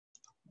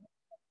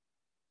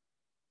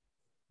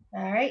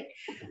All right.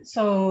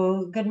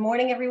 So good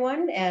morning,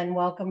 everyone, and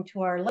welcome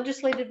to our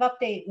legislative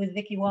update with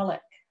Vicki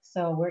Wallack.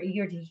 So we're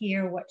eager to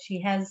hear what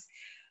she has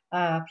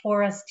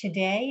for us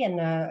today, and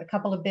a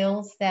couple of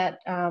bills that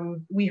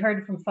we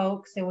heard from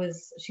folks.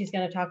 She's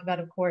going to talk about,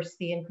 of course,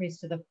 the increase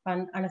to the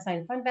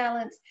unassigned fund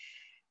balance,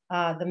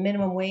 the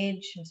minimum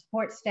wage and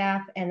support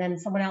staff, and then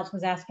someone else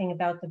was asking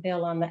about the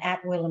bill on the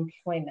at-will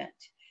employment.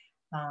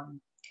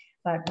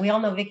 But we all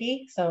know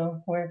Vicki,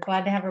 so we're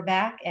glad to have her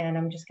back. And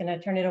I'm just going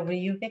to turn it over to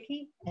you,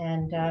 Vicki,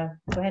 and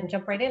go ahead and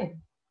jump right in.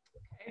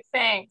 Okay,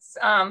 thanks.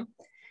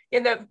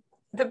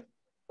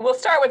 We'll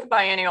start with the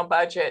biennial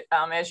budget.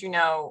 As you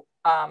know,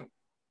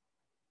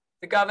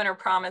 the governor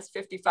promised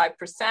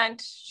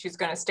 55%. She's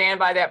going to stand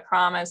by that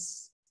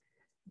promise.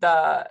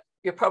 The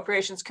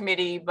Appropriations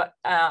Committee,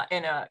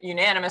 in a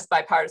unanimous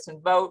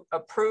bipartisan vote,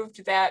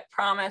 approved that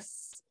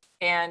promise.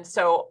 And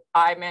so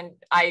I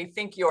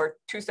think your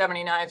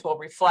 279s will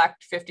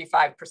reflect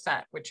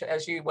 55%, which,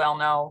 as you well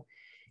know,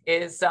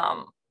 is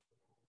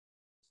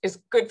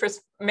good for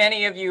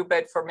many of you,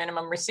 but for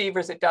minimum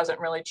receivers, it doesn't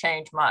really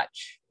change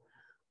much.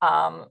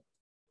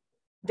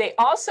 They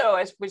also,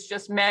 as was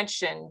just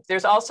mentioned,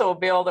 there's also a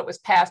bill that was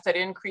passed that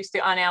increased the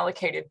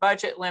unallocated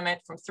budget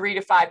limit from 3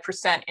 to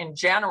 5% in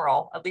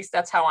general. At least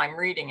that's how I'm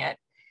reading it.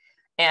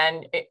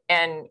 And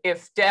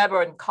if Deb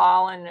and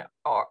Colin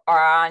are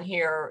on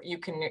here, you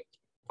can,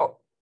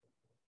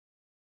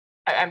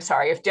 I'm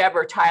sorry, if Deb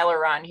or Tyler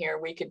are on here,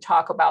 we could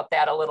talk about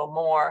that a little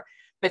more.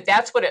 But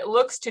that's what it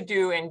looks to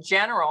do in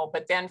general.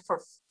 But then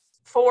for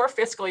 4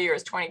 fiscal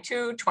years,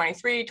 22,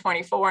 23,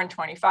 24, and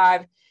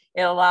 25,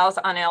 it allows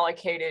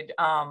unallocated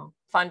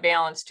fund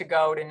balance to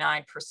go to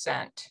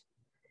 9%.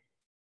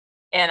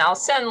 And I'll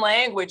send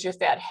language if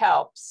that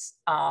helps.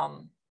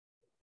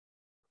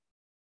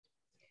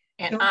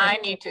 And I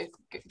need to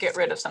get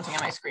rid of something on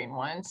my screen.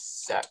 1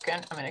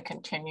 second. I'm going to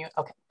continue.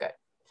 Okay, good.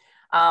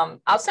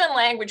 I'll send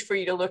language for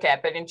you to look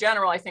at, but in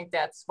general, I think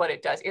that's what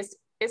it does. Is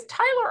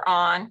Tyler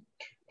on?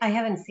 I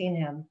haven't seen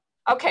him.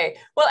 Okay,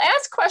 well,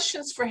 ask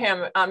questions for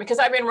him because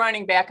I've been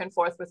running back and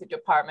forth with the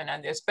department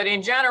on this, but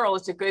in general,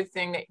 it's a good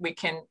thing that we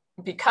can,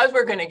 because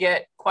we're going to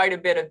get quite a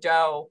bit of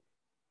dough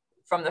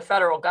from the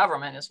federal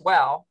government as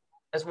well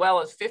as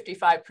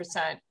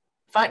 55%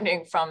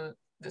 funding from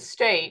the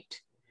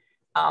state.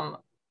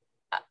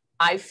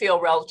 I feel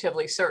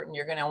relatively certain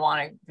you're going to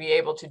want to be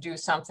able to do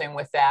something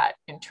with that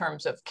in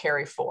terms of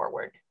carry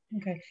forward.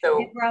 Okay. So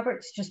Deb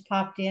Roberts just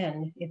popped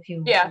in. If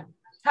you. Yeah.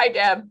 Hi,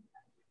 Deb.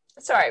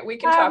 It's all right. We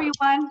can talk.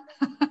 Hi,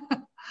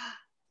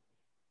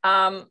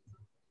 everyone.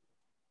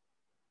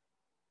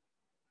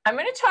 I'm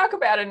going to talk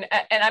about it,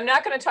 and I'm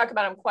not going to talk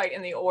about them quite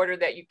in the order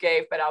that you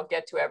gave, but I'll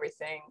get to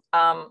everything.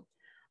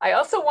 I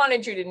also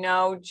wanted you to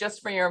know,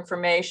 just for your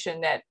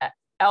information, that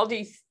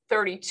LD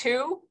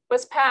 32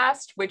 was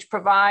passed, which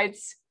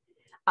provides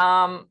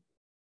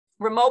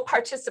remote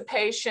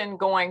participation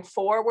going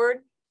forward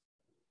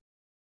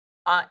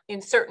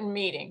in certain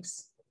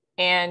meetings.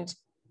 And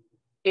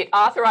it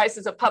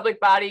authorizes a public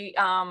body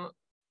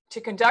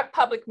to conduct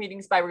public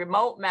meetings by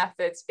remote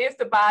methods if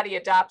the body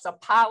adopts a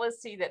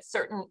policy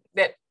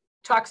that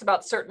talks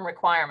about certain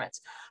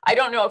requirements. I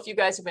don't know if you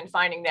guys have been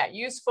finding that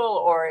useful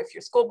or if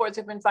your school boards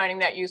have been finding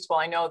that useful.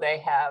 I know they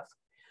have,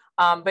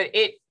 but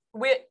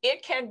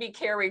it can be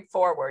carried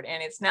forward,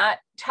 and it's not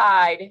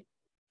tied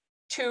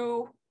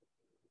to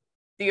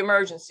the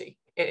emergency.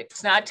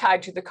 It's not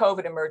tied to the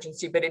COVID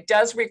emergency, but it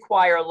does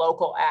require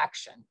local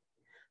action.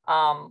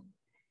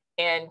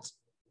 And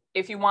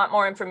if you want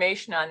more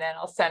information on that,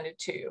 I'll send it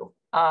to you.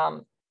 Yeah,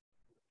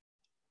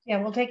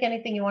 we'll take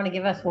anything you want to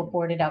give us. We'll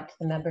forward it out to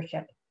the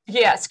membership.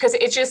 Yes, because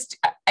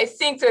I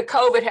think that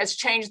COVID has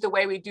changed the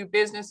way we do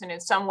business and in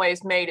some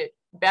ways made it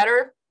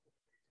better,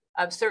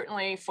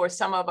 certainly for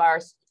some of our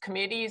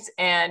committees,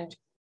 and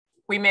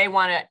we may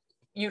want to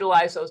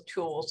utilize those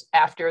tools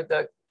after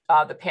the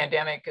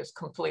pandemic is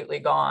completely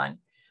gone.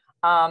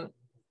 LD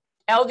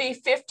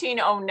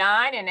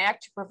 1509, an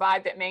act to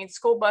provide that Maine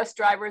school bus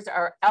drivers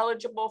are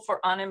eligible for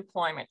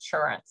unemployment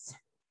insurance.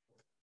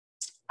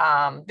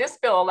 This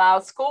bill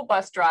allows school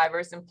bus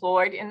drivers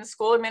employed in the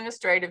school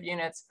administrative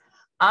units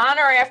on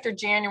or after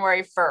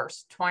January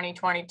 1st,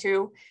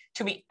 2022,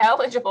 to be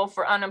eligible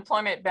for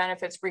unemployment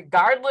benefits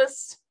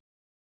regardless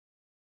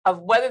of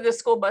whether the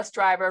school bus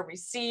driver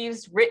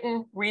receives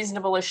written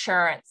reasonable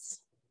assurance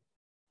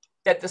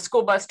that the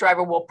school bus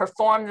driver will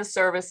perform the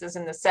services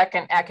in the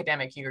second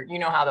academic year. You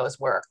know how those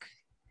work.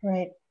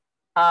 Right.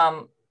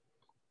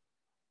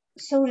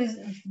 So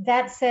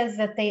that says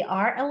that they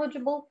are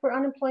eligible for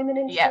unemployment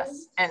insurance?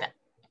 Yes, and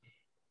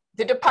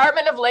the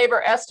Department of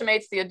Labor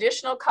estimates the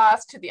additional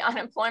cost to the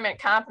Unemployment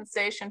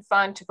Compensation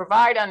Fund to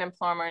provide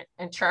unemployment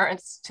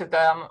insurance to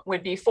them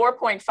would be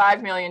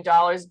 $4.5 million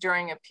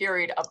during a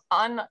period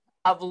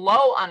of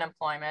low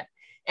unemployment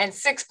and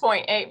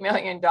 $6.8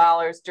 million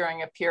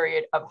during a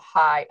period of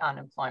high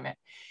unemployment.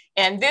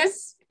 And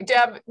this,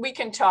 Deb, we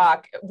can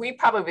talk. We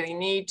probably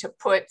need to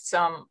put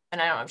some,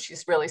 and I don't know if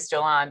she's really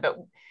still on, but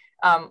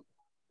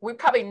we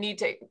probably need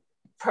to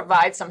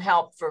provide some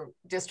help for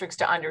districts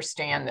to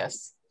understand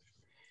this.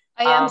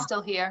 I am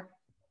still here.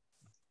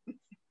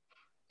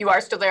 You are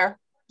still there?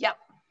 Yep.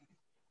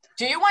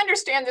 Do you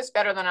understand this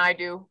better than I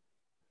do?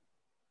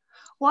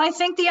 Well, I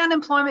think the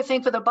unemployment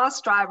thing for the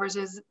bus drivers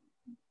is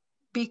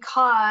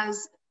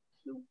because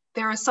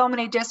there are so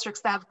many districts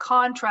that have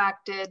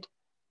contracted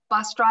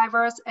bus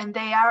drivers and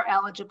they are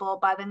eligible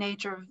by the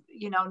nature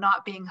of,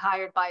 not being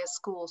hired by a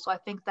school. So I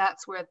think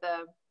that's where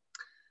the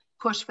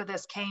push for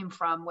this came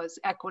from, was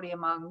equity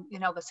among,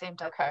 the same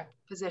type of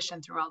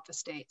position throughout the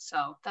state.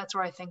 So that's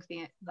where I think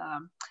the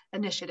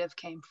initiative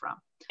came from.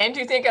 And do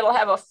you think it'll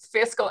have a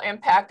fiscal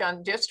impact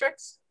on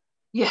districts?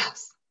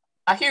 Yes.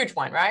 A huge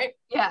one, right?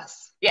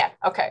 Yes. Yeah,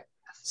 okay.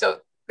 So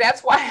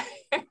that's why,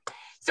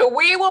 so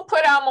we will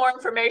put out more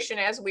information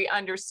as we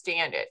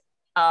understand it.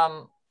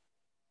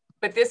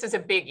 But this is a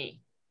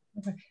biggie.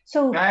 Okay.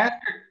 So can I ask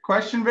a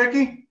question,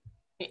 Vicki?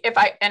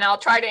 And I'll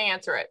try to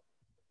answer it.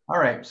 All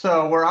right,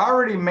 so we're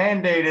already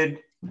mandated.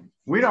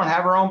 We don't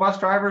have our own bus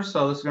drivers,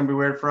 so this is gonna be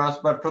weird for us,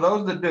 but for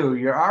those that do,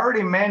 you're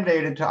already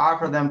mandated to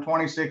offer them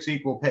 26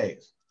 equal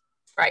pays.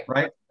 Right.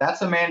 Right,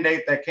 that's a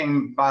mandate that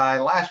came by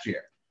last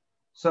year.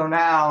 So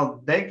now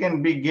they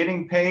can be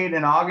getting paid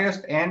in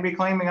August and be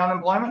claiming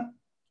unemployment?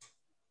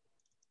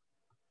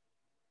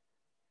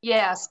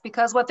 Yes,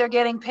 because what they're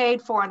getting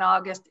paid for in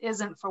August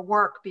isn't for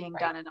work being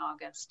done in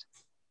August.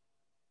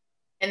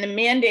 And the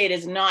mandate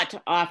is not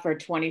to offer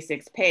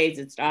 26 pays,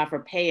 it's to offer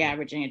pay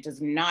averaging. It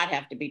does not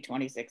have to be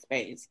 26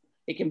 pays.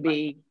 It can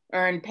be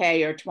earned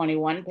pay or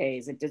 21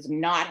 pays. It does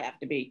not have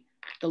to be,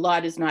 the law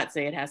does not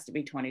say it has to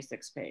be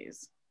 26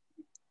 pays.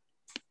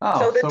 Oh,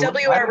 so the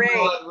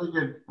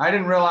WRA. I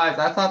didn't realize,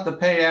 I thought the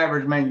pay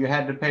average meant you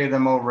had to pay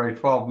them over a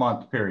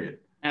 12-month period.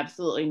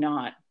 Absolutely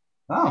not.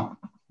 Oh,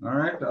 all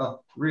right,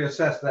 I'll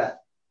reassess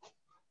that.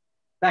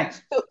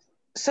 Thanks.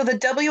 So the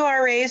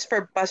WRAs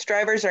for bus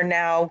drivers are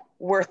now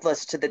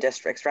worthless to the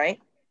districts, right?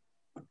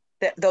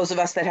 Those of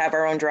us that have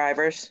our own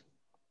drivers.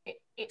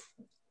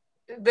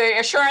 The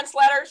assurance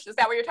letters, is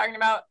that what you're talking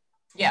about?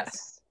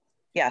 Yes.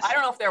 Yes. I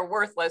don't know if they're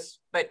worthless,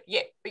 but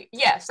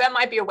yes, that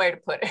might be a way to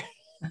put it.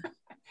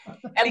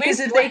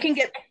 Because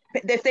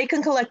if they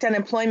can collect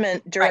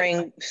unemployment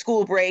during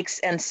school breaks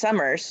and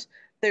summers,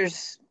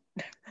 there's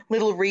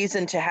little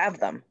reason to have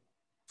them.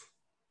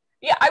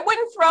 Yeah, I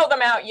wouldn't throw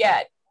them out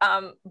yet,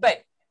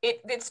 but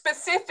it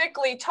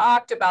specifically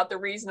talked about the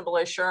reasonable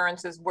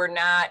assurances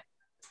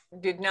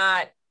did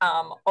not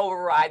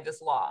override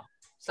this law.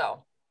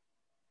 So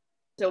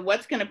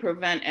what's going to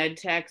prevent ed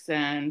techs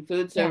and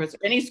food service,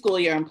 or any school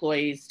year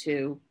employees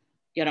to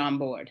get on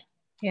board?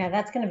 Yeah,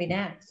 that's going to be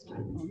next.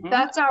 Mm-hmm.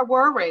 That's our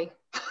worry.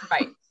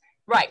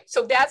 Right.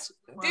 So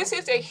this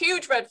is a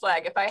huge red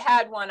flag. If I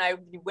had one, I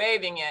would be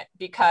waving it,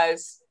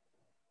 because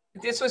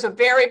this was a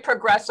very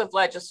progressive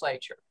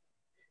legislature.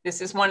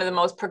 This is one of the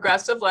most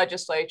progressive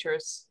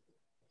legislatures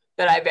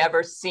that I've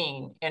ever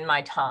seen in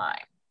my time.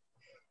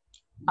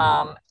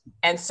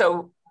 And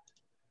so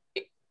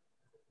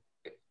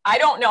I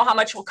don't know how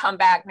much will come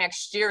back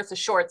next year. It's a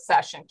short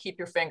session. Keep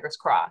your fingers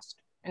crossed.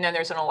 And then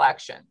there's an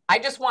election. I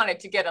just wanted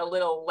to get a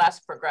little less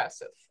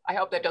progressive. I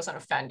hope that doesn't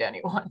offend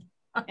anyone.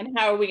 And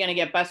how are we going to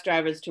get bus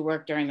drivers to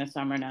work during the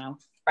summer now?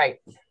 Right.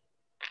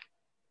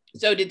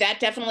 So did that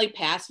definitely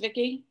pass,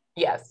 Vicki?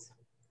 Yes.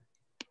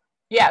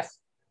 Yes.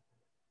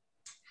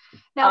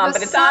 Now,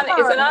 but is it on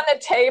the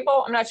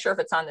table? I'm not sure if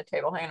it's on the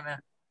table. Hang on a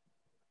minute.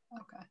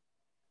 Okay.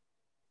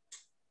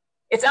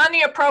 It's on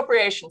the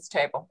appropriations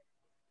table.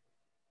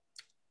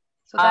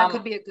 So that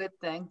could be a good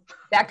thing.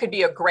 That could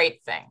be a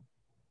great thing.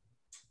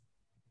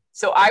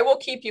 So I will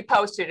keep you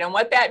posted. And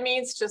what that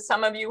means to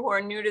some of you who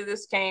are new to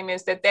this game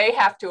is that they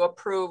have to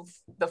approve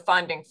the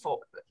funding for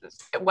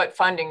what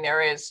funding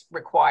there is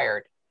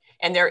required.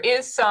 And there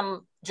is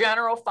some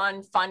general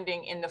fund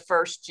funding in the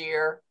first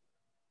year.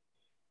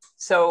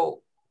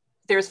 So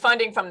there's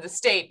funding from the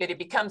state, but it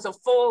becomes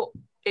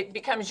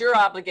your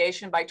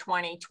obligation by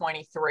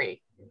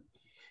 2023.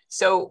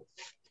 So,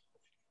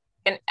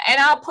 and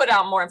I'll put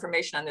out more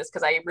information on this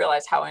because I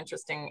realize how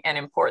interesting and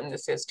important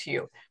this is to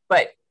you.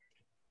 But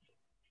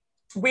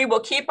we will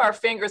keep our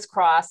fingers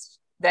crossed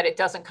that it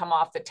doesn't come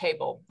off the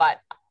table, but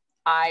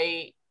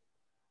I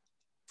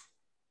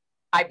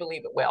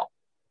believe it will.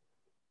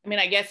 I mean,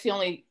 I guess the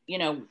only,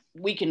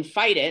 we can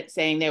fight it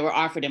saying they were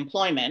offered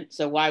employment.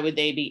 So why would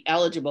they be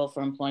eligible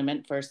for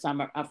employment for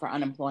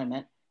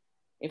unemployment?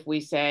 If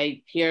we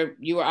say here,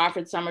 you were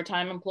offered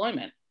summertime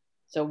employment.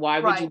 So why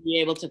would you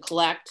be able to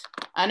collect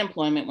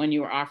unemployment when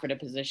you were offered a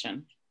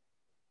position?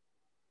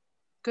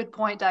 Good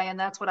point, Diane.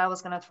 That's what I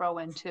was going to throw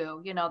in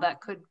too. That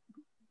could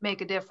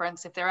make a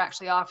difference. If they're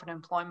actually offered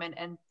employment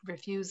and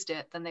refused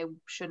it, then they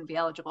shouldn't be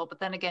eligible. But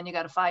then again, you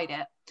got to fight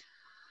it.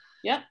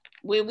 Yep.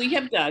 We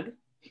have Doug.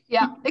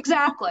 Yeah,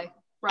 exactly.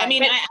 Right. I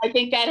mean, I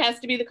think that has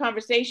to be the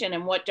conversation,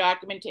 and what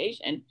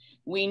documentation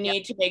we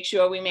need to make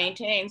sure we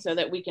maintain so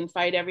that we can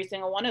fight every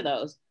single one of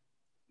those.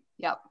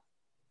 Yep.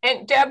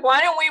 And Deb, why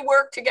don't we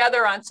work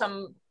together on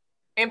some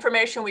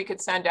information we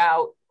could send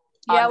out?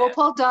 Yeah, we'll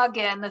pull Doug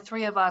in. The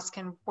three of us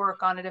can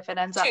work on it if it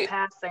ends up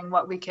passing,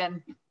 what we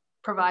can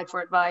provide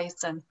for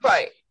advice. And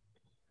right.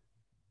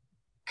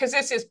 Because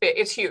this is big,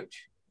 it's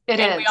huge.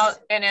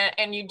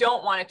 And you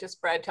don't want it to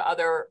spread to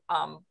other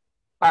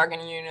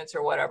bargaining units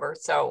or whatever.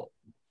 So,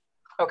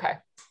 okay.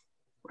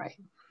 Right.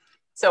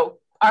 So,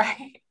 all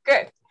right,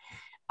 good.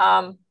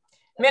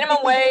 Minimum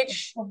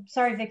wage. Oh,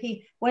 sorry,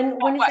 Vicki. When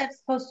is that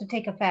supposed to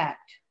take effect?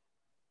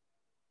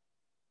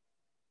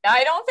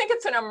 I don't think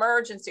it's an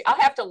emergency. I'll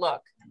have to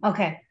look.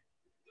 Okay.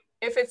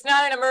 If it's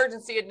not an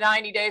emergency, it's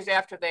 90 days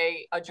after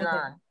they adjourn.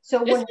 Okay.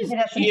 So this is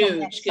huge.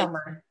 Next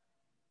summer.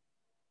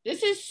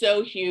 This is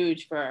so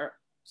huge for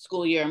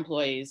school year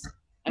employees.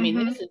 I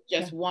mean, this is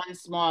just one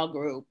small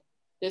group.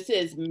 This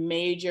is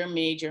major,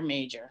 major,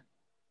 major.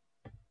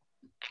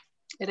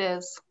 It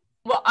is.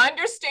 Well,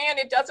 understand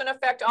it doesn't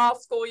affect all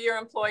school year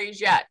employees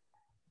yet.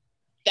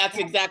 That's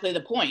exactly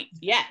the point.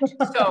 Yet.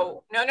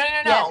 So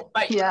no.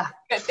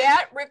 But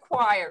that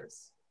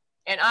requires,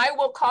 and I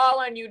will call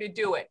on you to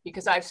do it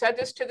because I've said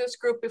this to this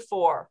group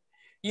before.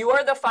 You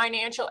are the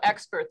financial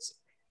experts.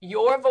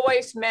 Your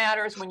voice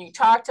matters when you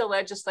talk to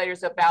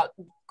legislators about,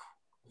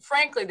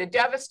 frankly, the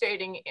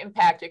devastating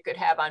impact it could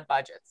have on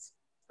budgets,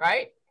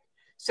 right?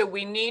 So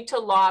we need to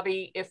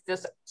lobby if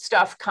this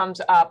stuff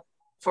comes up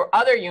for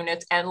other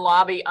units and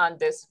lobby on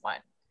this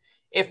one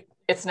if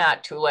it's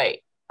not too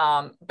late.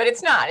 But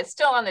it's not, it's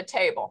still on the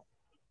table.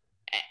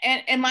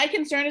 And my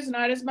concern is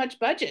not as much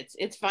budgets.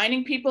 It's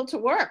finding people to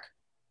work.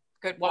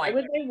 Good point. Why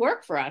would they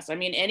work for us? I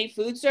mean, any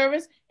food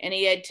service,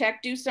 any ed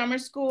tech do summer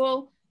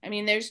school. I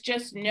mean,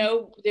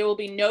 there will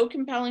be no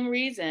compelling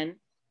reason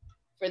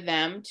for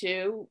them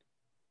to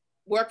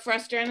work for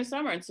us during the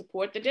summer and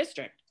support the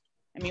district.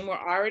 I mean, we're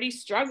already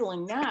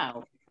struggling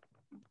now.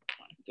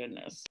 My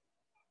goodness.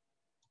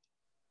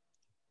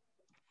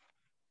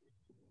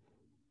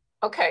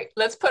 Okay,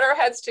 let's put our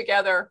heads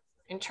together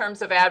in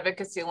terms of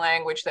advocacy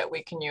language that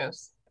we can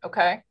use,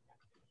 okay?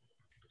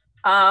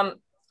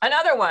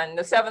 Another one,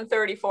 the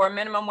 734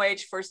 minimum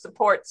wage for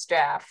support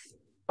staff,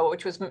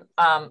 which was,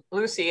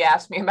 Lucy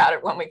asked me about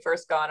it when we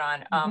first got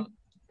on,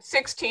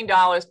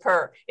 $16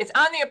 per. It's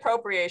on the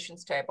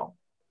appropriations table.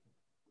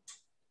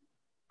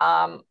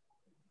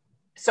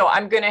 So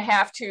I'm gonna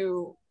have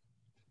to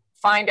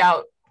find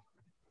out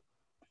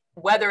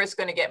whether it's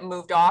going to get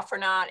moved off or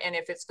not. And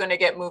if it's going to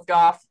get moved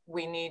off,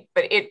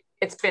 but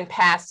it's been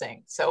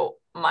passing. So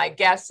my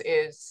guess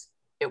is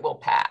it will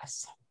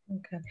pass.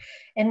 Okay.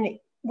 And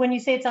when you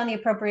say it's on the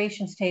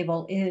appropriations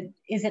table,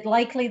 is it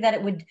likely that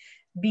it would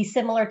be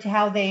similar to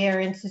how they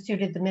are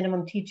instituted the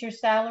minimum teacher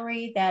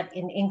salary, that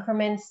in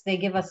increments, they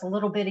give us a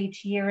little bit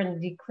each year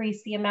and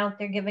decrease the amount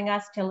they're giving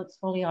us till it's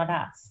fully on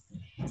us?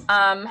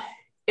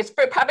 It's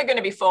probably going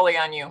to be fully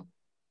on you.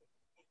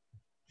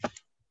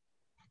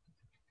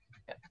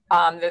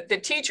 The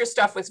teacher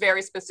stuff was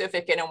very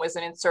specific and it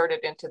wasn't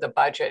inserted into the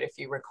budget, if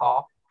you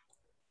recall.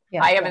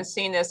 Yeah, I haven't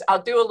seen this.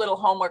 I'll do a little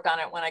homework on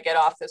it when I get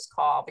off this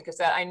call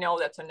because I know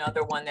that's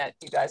another one that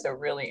you guys are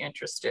really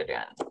interested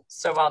in.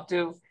 So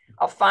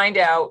I'll find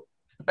out,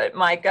 but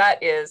my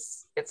gut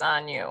is it's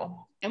on you.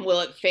 And will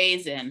it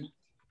phase in?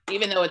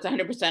 Even though it's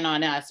 100%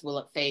 on us, will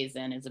it phase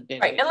in is a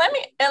big right. And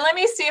let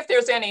me see if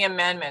there's any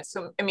amendments.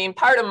 So, I mean,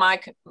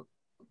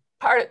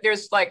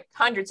 there's like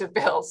hundreds of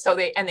bills, so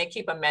they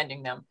keep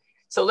amending them.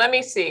 So let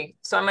me see.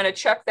 So I'm going to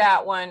check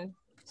that one,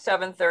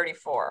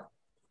 734.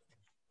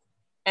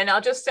 And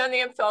I'll just send the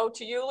info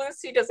to you,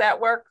 Lucy. Does that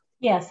work?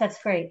 Yes,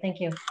 that's great. Thank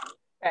you.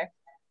 Okay.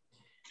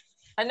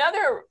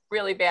 Another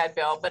really bad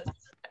bill, but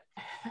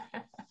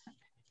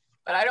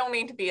I don't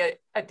mean to be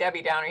a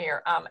Debbie Downer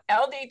here.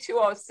 LD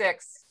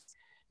 206,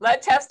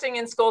 lead testing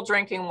in school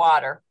drinking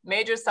water,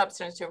 major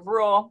substantive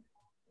rule,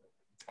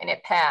 and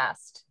it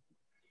passed.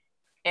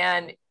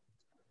 And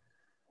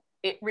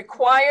it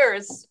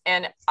requires,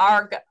 and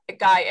our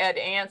guy, Ed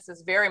Ants,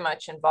 is very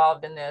much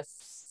involved in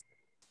this.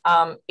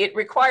 It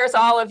requires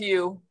all of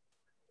you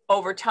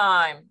over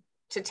time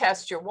to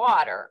test your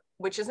water,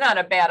 which is not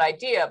a bad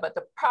idea, but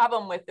the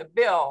problem with the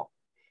bill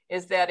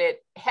is that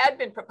it had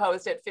been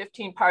proposed at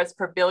 15 parts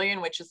per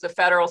billion, which is the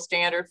federal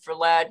standard for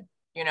lead.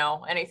 You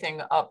know,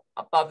 anything up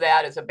above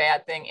that is a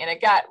bad thing. And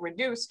it got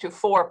reduced to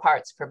 4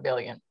 parts per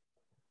billion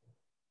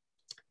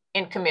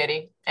in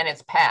committee, and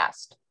it's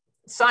passed.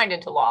 Signed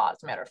into law,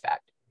 as a matter of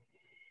fact.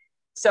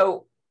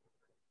 So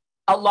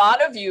a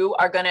lot of you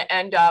are going to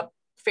end up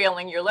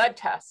failing your lead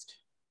test.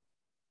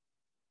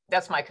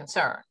 That's my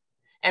concern.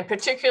 And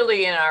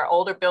particularly in our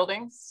older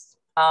buildings,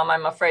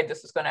 I'm afraid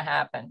this is going to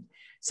happen.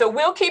 So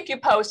we'll keep you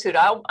posted.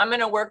 I'm going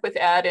to work with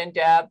Ed and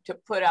Deb to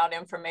put out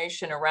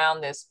information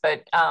around this.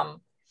 But A,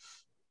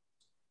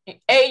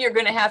 you're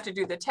going to have to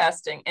do the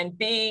testing, and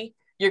B,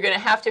 you're going to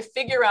have to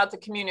figure out the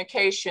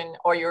communication,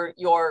 or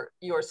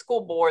your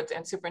school boards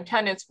and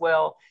superintendents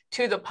will,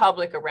 to the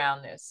public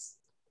around this,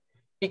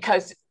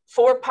 because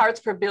 4 parts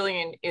per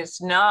billion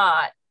is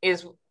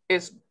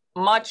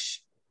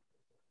much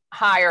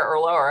higher or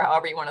lower,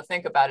 however you want to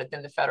think about it,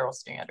 than the federal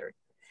standard.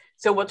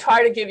 So we'll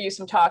try to give you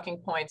some talking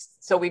points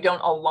so we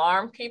don't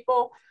alarm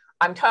people.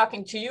 I'm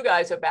talking to you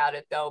guys about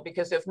it though,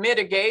 because if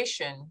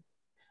mitigation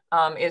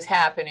is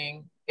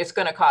happening, it's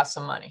going to cost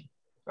some money,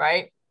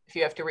 right? If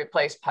you have to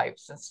replace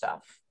pipes and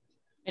stuff.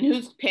 And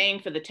who's paying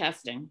for the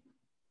testing?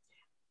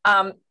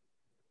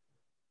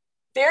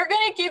 They're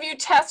going to give you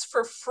tests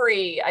for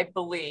free, I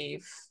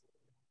believe,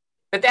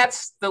 but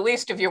that's the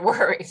least of your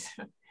worries.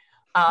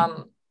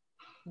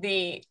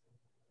 The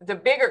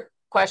bigger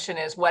question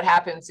is what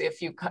happens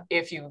if you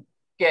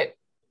hit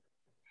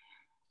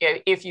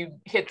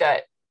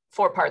that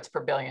 4 parts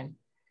per billion.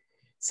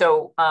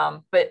 So,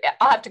 but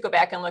I'll have to go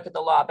back and look at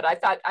the law, but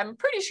I'm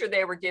pretty sure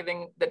they were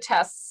giving the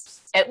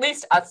tests, at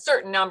least a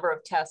certain number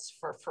of tests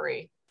for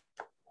free,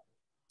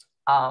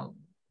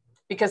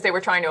 because they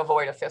were trying to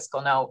avoid a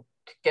fiscal note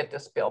to get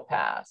this bill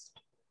passed.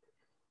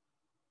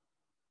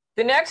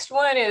 The next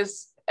one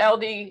is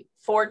LD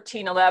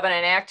 1411,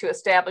 an act to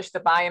establish the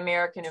Buy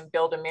American and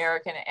Build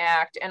American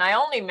Act. And I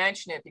only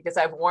mention it because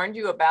I've warned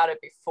you about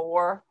it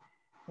before,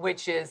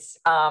 which is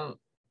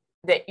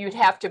that you'd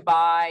have to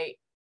buy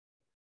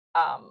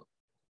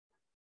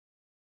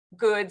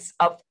goods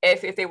of,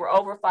 if they were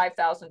over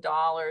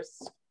 $5,000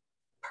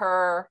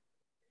 per,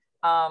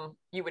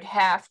 you would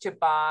have to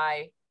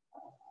buy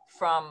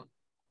from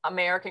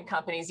American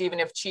companies, even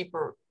if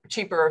cheaper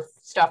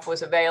stuff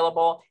was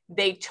available.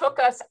 They took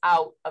us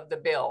out of the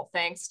bill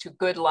thanks to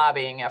good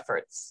lobbying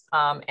efforts.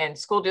 And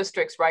school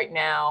districts right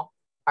now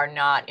are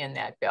not in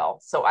that bill.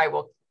 So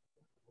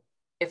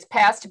it's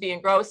passed to be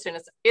engrossed, and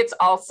it's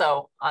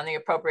also on the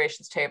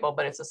appropriations table,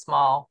 but it's a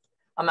small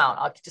amount.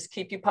 I'll just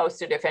keep you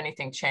posted if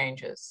anything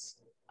changes.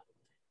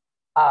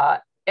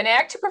 An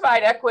act to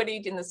provide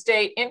equity in the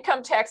state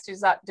income tax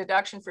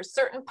deduction for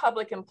certain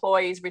public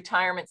employees'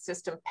 retirement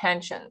system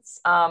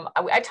pensions.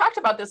 I talked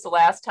about this the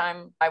last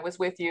time I was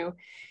with you.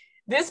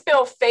 This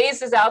bill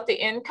phases out the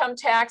income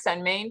tax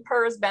on main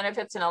PERS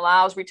benefits and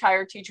allows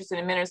retired teachers and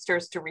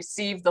administrators to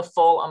receive the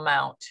full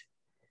amount.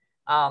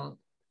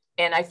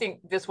 And I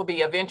think this will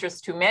be of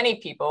interest to many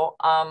people.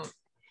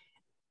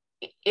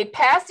 It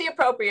passed the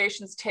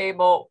appropriations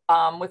table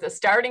with a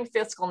starting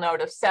fiscal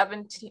note of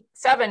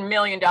 $7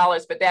 million,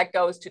 but that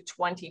goes to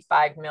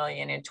 $25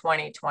 million in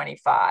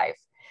 2025.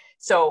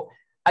 So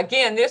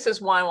again, this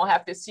is one we'll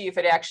have to see if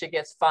it actually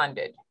gets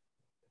funded,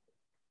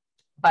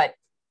 but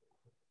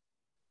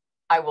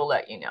I will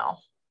let you know.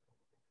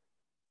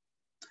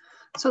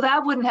 So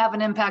that wouldn't have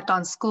an impact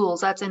on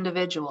schools, that's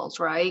individuals,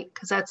 right?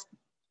 Because that's,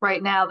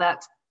 right now,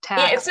 that's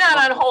tax. Yeah, it's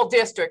not on whole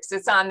districts,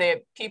 it's on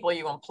the people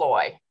you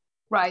employ.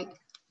 Right.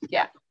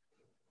 Yeah,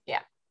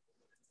 yeah.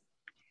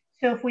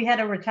 So if we had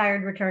a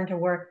retired return to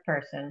work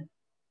person,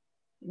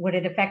 would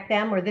it affect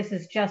them, or this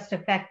is just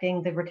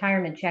affecting the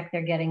retirement check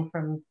they're getting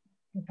from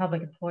the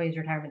public employees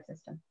retirement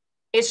system?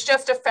 It's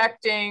just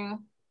affecting.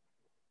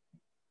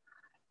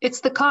 It's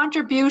the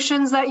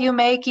contributions that you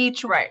make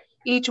each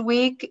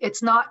week.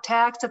 It's not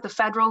taxed at the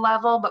federal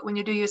level, but when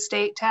you do your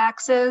state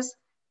taxes,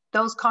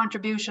 those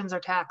contributions are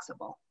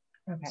taxable.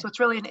 Okay. So it's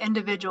really an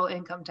individual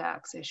income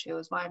tax issue,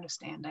 is my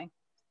understanding.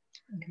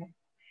 Okay.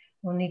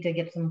 We'll need to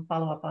get some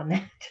follow-up on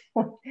that.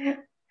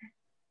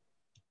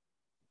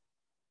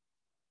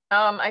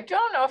 I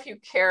don't know if you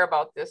care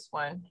about this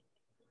one.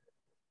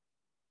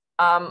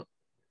 But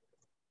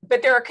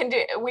there are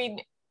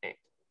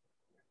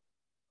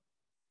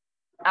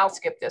I'll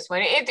skip this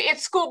one.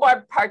 It's school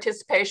board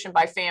participation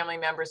by family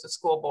members of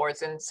school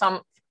boards. In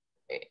some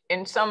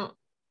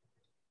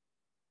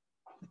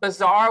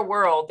bizarre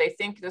world, they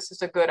think this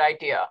is a good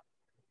idea.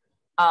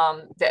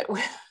 That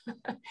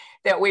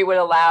we would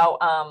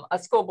allow a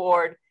school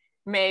board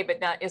may,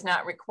 but is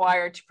not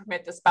required to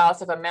permit the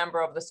spouse of a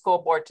member of the school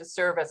board to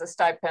serve as a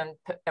stipend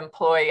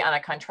employee on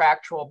a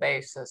contractual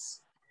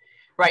basis.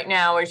 Right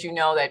now, as you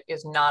know, that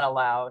is not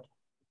allowed.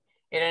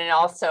 And it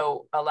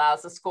also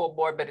allows the school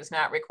board, but is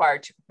not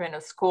required to permit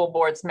a school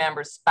board's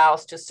member's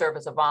spouse to serve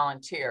as a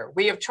volunteer.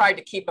 We have tried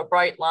to keep a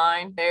bright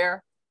line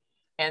there,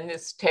 and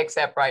this takes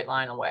that bright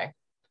line away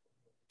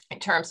in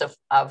terms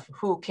of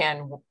who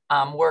can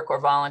work or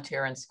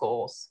volunteer in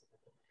schools.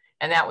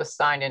 And that was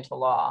signed into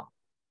law.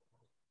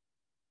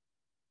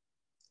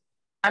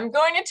 I'm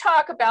going to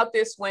talk about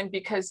this one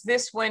because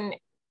this one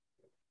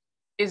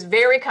is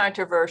very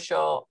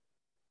controversial.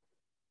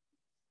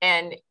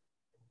 And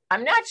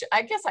I'm not,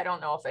 I guess I don't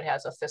know if it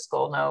has a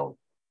fiscal note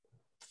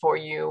for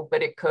you,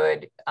 but it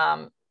could.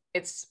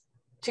 It's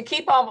to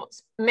keep all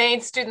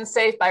Maine students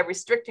safe by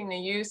restricting the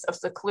use of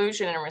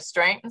seclusion and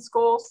restraint in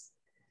schools.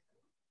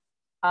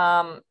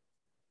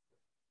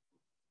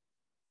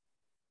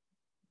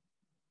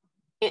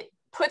 It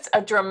puts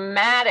a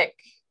dramatic,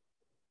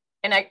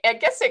 and I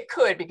guess it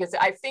could, because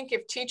I think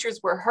if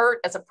teachers were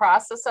hurt as a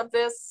process of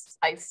this,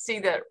 I see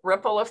the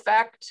ripple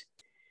effect.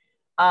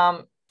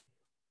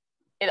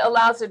 It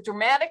allows a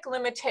dramatic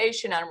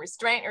limitation on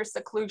restraint or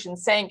seclusion,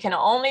 saying can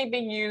only be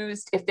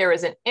used if there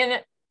is an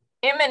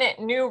imminent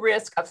new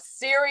risk of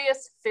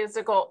serious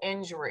physical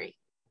injury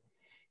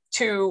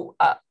to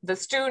the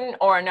student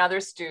or another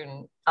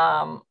student.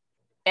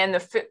 And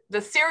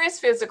the serious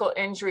physical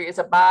injury is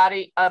a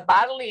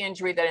bodily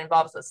injury that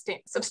involves a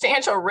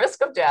substantial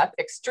risk of death,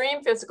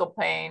 extreme physical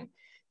pain,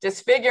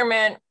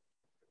 disfigurement,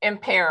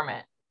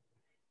 impairment.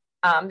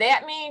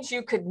 That means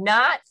you could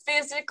not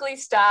physically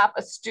stop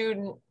a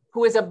student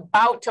who is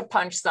about to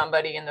punch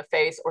somebody in the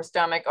face or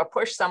stomach or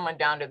push someone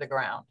down to the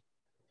ground.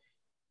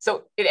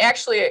 So it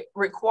actually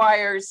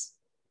requires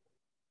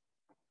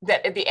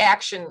that the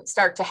action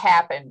start to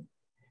happen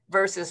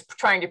versus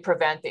trying to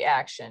prevent the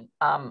action.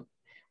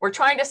 We're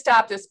trying to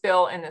stop this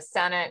bill in the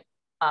Senate.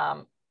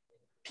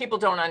 People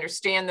don't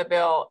understand the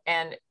bill,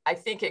 and I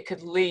think it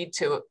could lead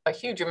to a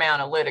huge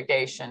amount of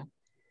litigation.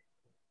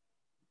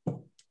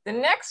 The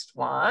next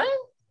one,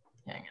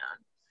 hang on.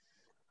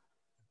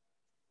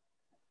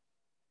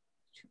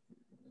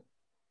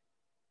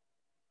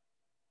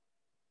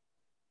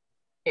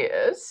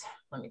 Is,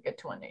 let me get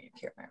to one that you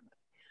can't remember.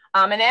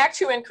 An act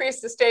to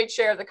increase the state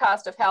share of the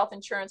cost of health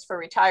insurance for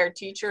retired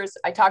teachers.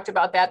 I talked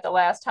about that the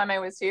last time I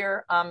was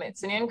here.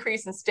 It's an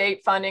increase in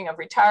state funding of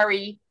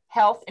retiree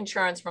health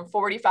insurance from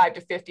 45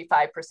 to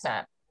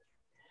 55%.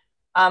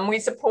 We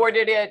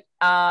supported it.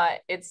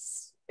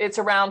 It's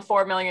around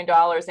 $4 million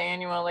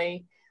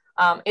annually.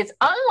 It's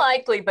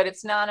unlikely, but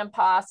it's not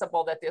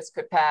impossible that this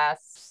could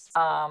pass.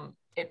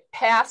 It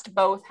passed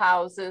both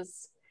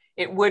houses.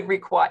 It would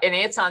require, and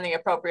it's on the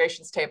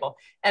appropriations table.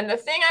 And the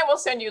thing I will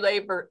send you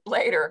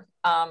later,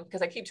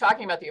 because I keep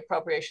talking about the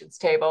appropriations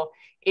table,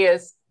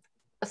 is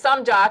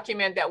some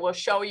document that will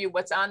show you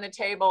what's on the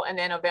table and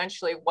then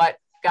eventually what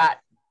got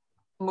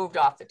moved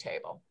off the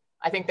table.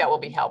 I think that will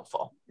be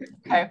helpful,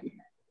 okay?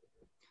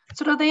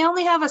 So do they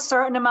only have a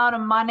certain amount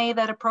of money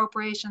that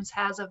appropriations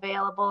has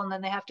available, and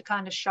then they have to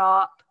kind of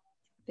shop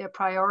their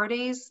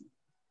priorities?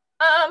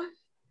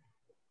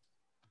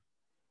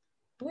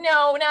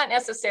 No, not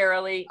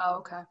necessarily. Oh,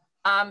 okay.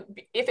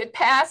 If it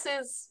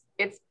passes,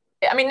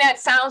 I mean, that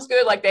sounds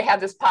good. Like they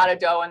have this pot of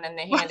dough and then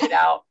they hand it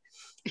out.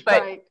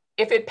 But right.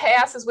 If it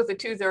passes with a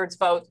 2/3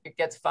 vote, it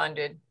gets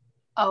funded.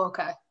 Oh,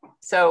 okay.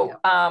 So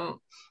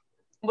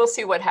we'll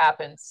see what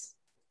happens.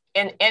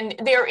 And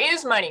there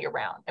is money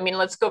around. I mean,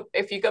 let's go,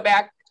 if you go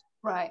back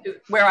right to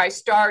where I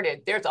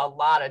started, there's a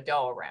lot of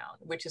dough around,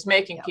 which is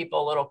making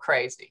people a little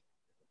crazy,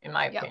 in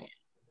my opinion.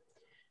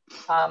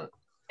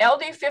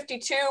 LD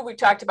 52, we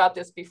talked about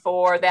this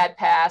before, that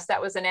passed.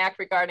 That was an act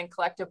regarding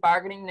collective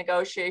bargaining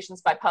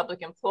negotiations by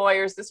public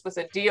employers. This was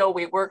a deal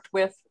we worked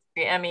with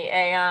the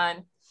MEA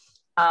on.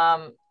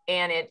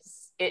 And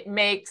it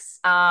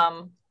makes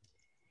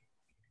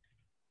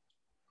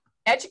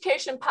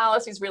education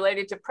policies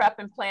related to prep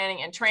and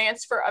planning and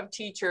transfer of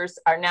teachers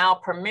are now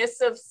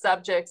permissive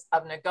subjects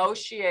of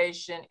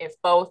negotiation if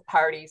both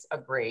parties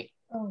agree.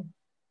 Oh.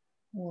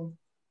 Mm.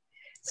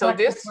 So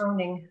this,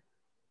 groaning.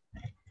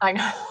 I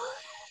know.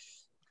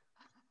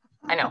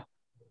 I know.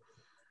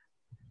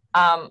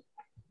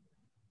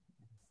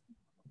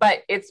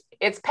 But it's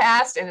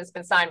passed and it's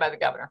been signed by the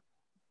governor.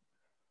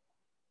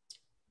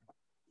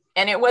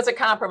 And it was a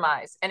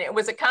compromise. And it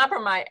was a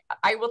compromise.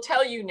 I will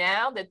tell you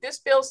now that this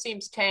bill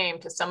seems tame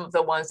to some of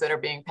the ones that are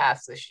being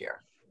passed this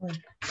year.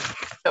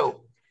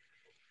 So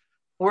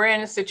we're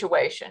in a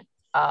situation.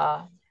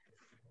 LD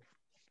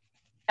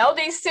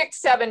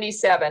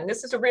 677,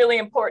 this is a really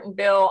important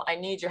bill. I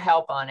need your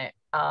help on it.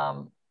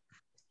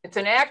 It's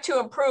an act to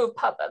improve,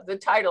 the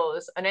title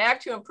is an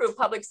act to improve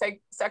public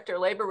sector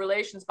labor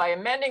relations by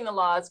amending the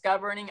laws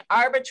governing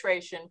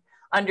arbitration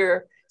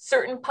under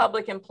certain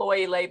public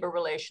employee labor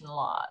relation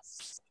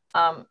laws.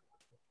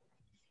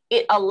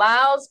 It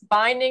allows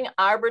binding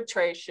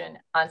arbitration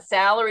on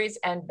salaries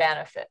and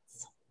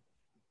benefits.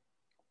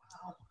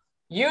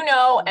 You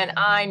know, and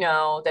I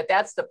know that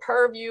that's the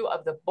purview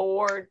of the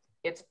board.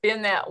 It's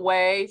been that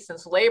way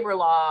since labor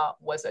law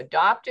was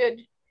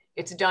adopted.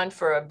 It's done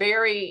for a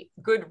very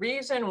good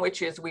reason,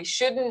 which is we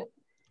shouldn't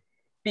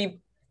be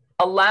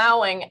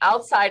allowing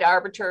outside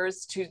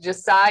arbiters to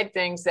decide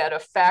things that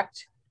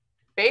affect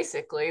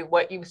basically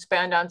what you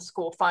spend on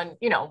school fund,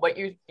 you know, what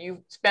you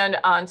spend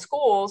on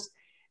schools.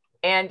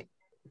 And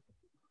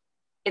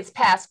it's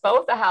passed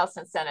both the House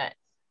and Senate,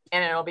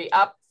 and it'll be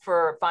up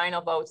for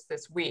final votes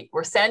this week.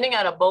 We're sending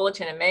out a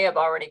bulletin, it may have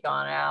already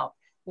gone out.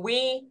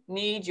 We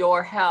need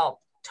your help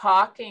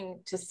talking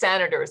to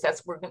senators.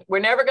 We're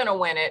never going to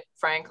win it,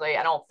 frankly,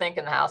 I don't think,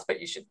 in the House, but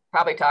you should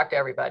probably talk to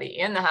everybody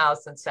in the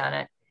House and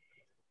Senate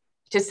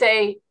to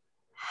say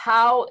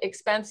how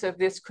expensive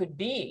this could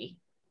be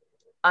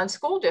on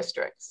school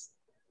districts.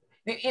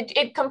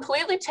 It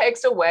completely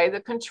takes away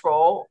the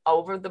control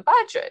over the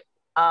budget.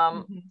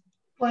 Well,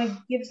 it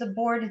gives the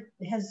board,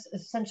 has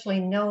essentially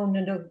no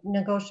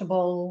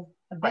negotiable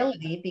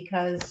ability, right,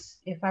 because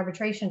if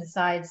arbitration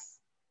decides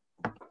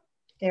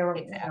there,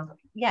 exactly,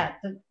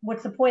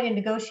 what's the point in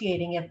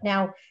negotiating if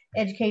now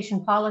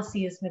education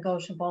policy is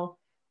negotiable,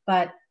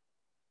 but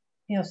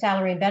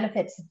salary and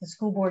benefits, if the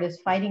school board is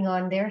fighting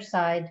on their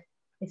side,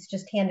 it's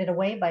just handed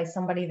away by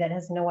somebody that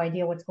has no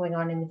idea what's going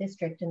on in the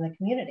district and the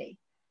community.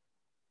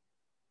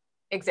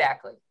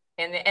 Exactly,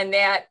 and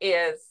that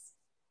is,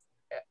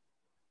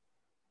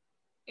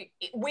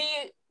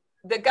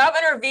 the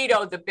governor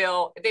vetoed the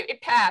bill.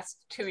 It passed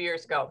 2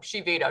 years ago.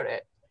 She vetoed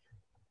it.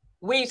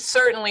 We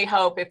certainly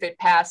hope if it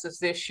passes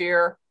this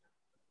year,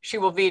 she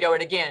will veto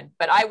it again.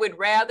 But I would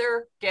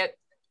rather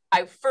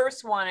I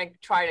first want to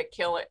try to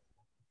kill it,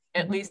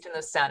 at least in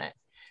the Senate.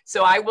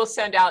 So I will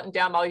send out, and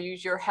Deb, I'll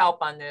use your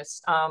help on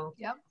this,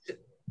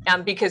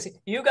 Because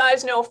you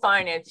guys know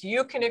finance,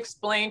 you can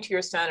explain to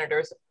your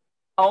senators,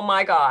 oh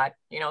my God,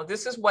 you know,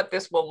 this is what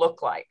this will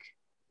look like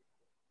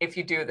if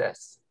you do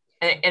this.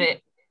 And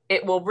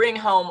it will bring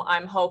home,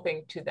 I'm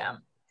hoping, to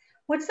them.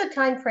 What's the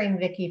time frame,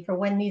 Vicki, for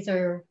when these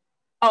are?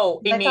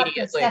 Oh, immediately. I thought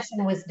the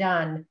session was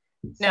done.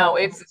 No,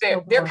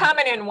 they're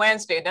coming in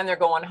Wednesday, then they're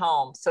going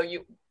home. So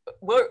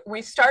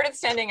we started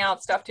sending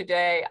out stuff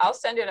today. I'll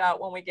send it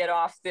out when we get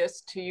off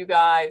this to you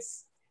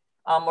guys,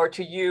 or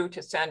to you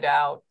to send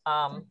out,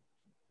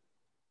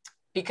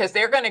 because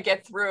they're going to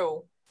get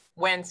through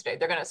Wednesday.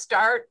 They're going to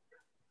start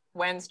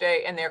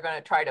Wednesday and they're going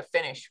to try to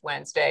finish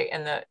Wednesday.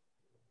 And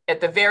at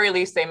the very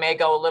least, they may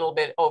go a little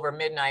bit over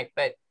midnight,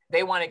 but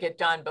they want to get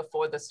done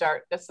before the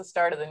start. That's the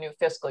start of the new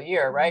fiscal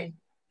year, right?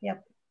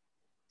 Yep.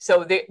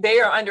 So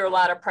they are under a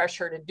lot of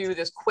pressure to do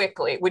this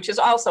quickly, which is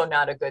also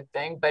not a good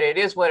thing, but it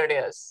is what it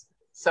is.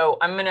 So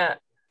I'm going to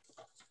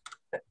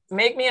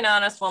make me an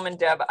honest woman,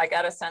 Deb. I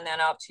got to send that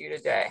out to you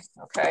today.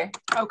 Okay.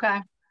 Okay.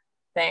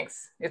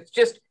 Thanks. It's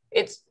just,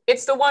 it's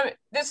the one,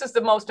 this is the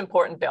most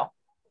important bill.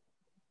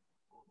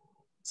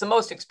 It's the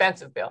most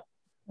expensive bill.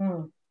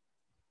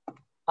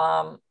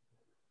 I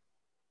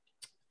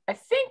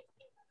think,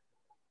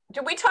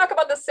 did we talk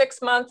about the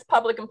 6-month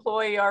public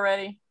employee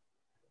already?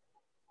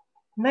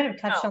 Might have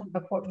touched on it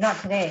before, not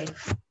today.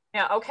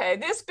 Yeah, okay.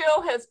 This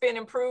bill has been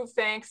improved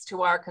thanks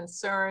to our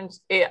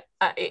concerns. The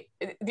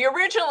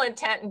original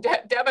intent, and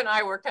Deb and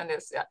I worked on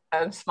this,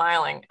 I'm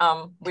smiling.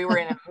 We were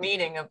in a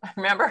meeting,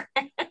 remember?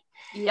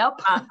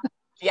 Yep.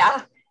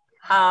 Yeah.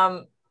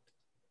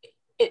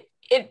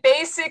 It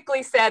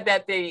basically said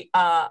that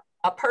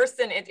a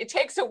person, it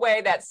takes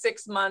away that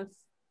 6-month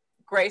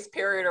grace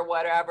period or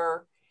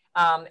whatever,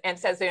 and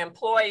says the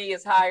employee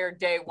is hired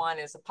day one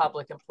as a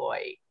public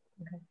employee.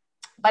 Okay.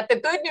 But the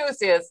good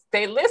news is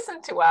they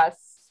listened to us,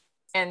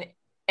 and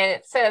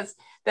it says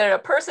that a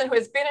person who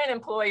has been an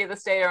employee of the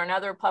state or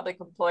another public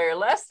employer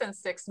less than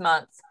 6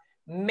 months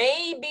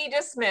may be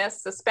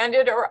dismissed,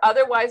 suspended, or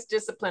otherwise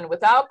disciplined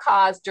without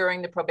cause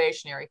during the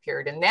probationary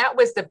period. And that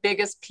was the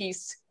biggest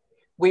piece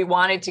we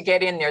wanted to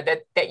get in there,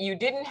 that you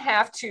didn't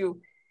have to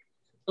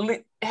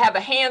have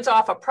a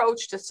hands-off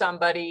approach to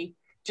somebody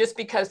just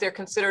because they're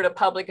considered a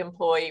public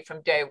employee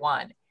from day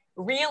one.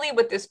 Really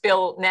what this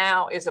bill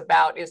now is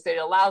about is that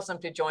it allows them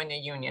to join the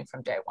union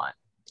from day one.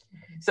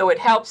 So it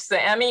helps the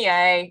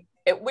MEA,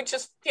 which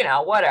is, you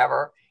know,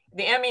 whatever,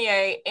 the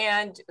MEA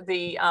and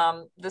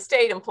the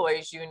state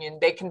employees union,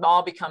 they can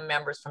all become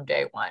members from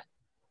day one.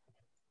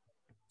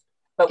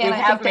 But we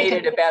have made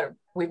it a better,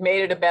 we've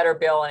made it a better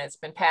bill, and it's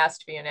been passed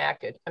to be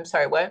enacted. I'm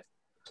sorry, what?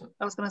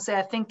 I was going to say,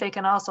 I think they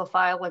can also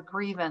file a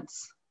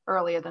grievance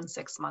earlier than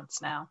 6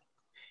 months now.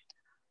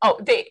 Oh,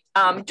 they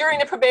during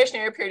the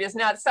probationary period is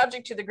not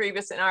subject to the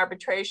grievance and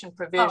arbitration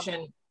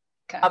provision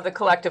of the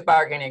collective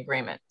bargaining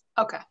agreement.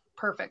 Okay,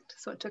 perfect.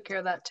 So it took care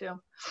of that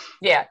too.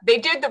 Yeah, they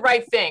did the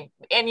right thing.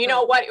 And you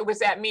know what? It was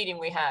that meeting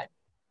we had.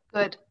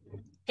 Good.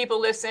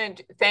 People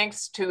listened.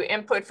 Thanks to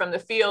input from the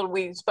field,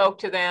 we spoke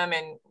to them,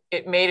 and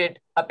it made it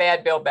a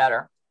bad bill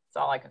better. That's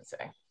all I can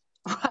say.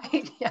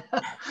 Right, yeah.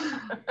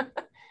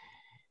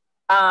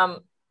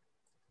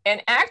 An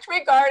act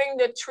regarding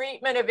the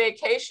treatment of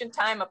vacation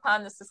time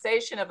upon the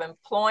cessation of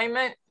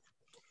employment.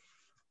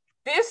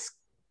 This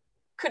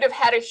could have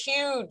had a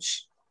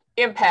huge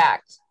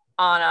impact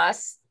on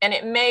us, and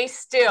it may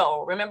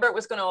still. Remember, it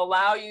was going to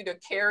allow you to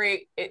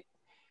carry it.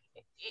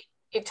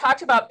 It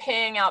talked about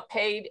paying out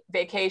paid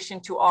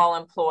vacation to all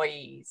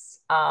employees.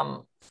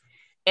 And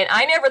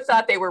I never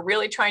thought they were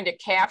really trying to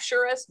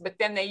capture us, but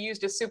then they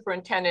used a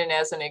superintendent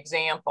as an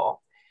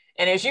example.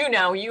 And as you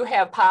know, you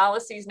have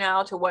policies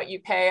now to what you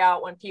pay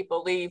out when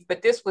people leave,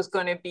 but this was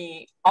going to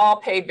be all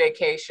paid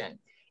vacation.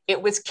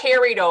 It was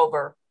carried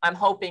over. I'm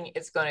hoping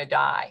it's going to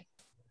die.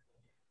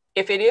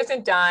 If it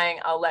isn't dying,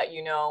 I'll let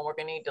you know. We're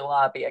going to need to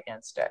lobby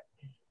against it.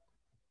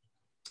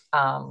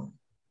 An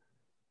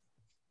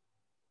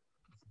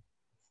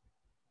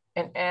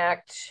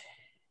act,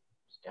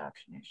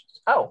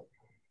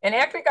 an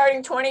act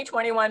regarding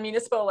 2021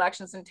 municipal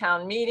elections and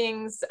town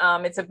meetings.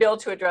 It's a bill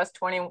to address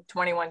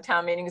 2021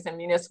 town meetings and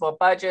municipal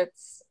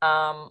budgets.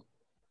 And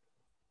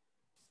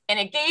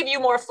it gave you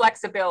more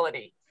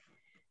flexibility.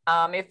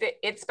 If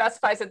it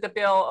specifies that the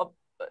bill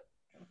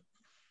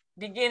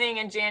beginning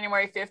in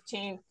January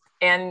 15th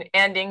and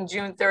ending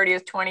June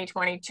 30th,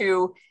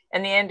 2022,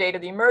 and the end date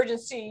of the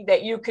emergency,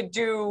 that you could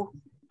do,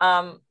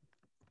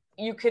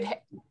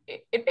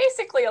 it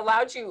basically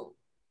allowed you.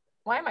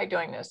 Why am I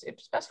doing this? It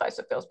specifies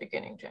the bill's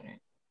beginning January.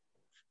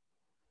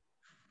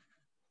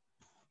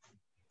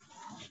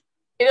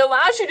 It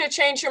allows you to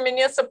change your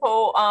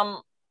municipal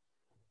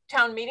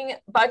town meeting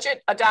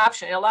budget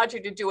adoption. It allowed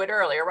you to do it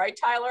earlier, right,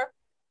 Tyler?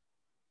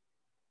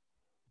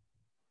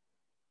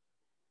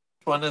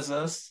 When is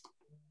this?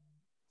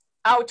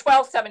 Oh,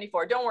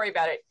 1274. Don't worry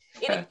about it.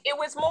 It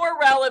was more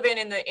relevant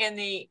in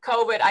the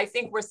COVID. I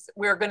think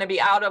we're going to be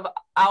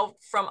out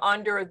from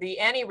under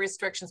any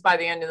restrictions by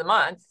the end of the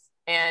month,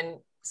 and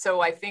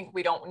so I think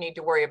we don't need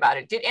to worry about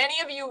it. Did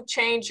any of you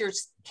change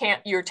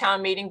your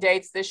town meeting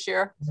dates this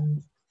year?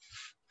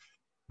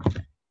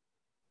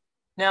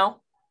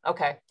 No?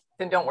 Okay,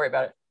 then don't worry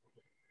about it.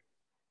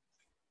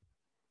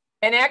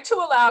 An act to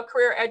allow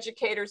career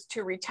educators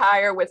to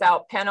retire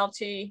without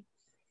penalty.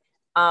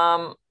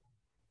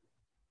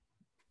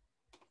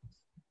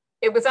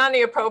 It was on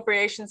the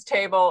appropriations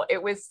table.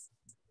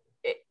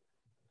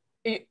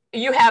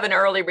 You have an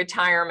early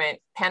retirement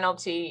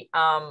penalty.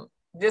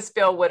 This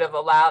bill would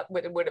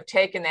have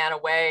taken that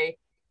away.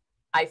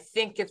 I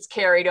think it's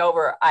carried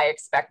over. I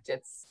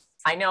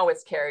know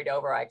it's carried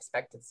over. I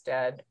expect it's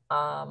dead.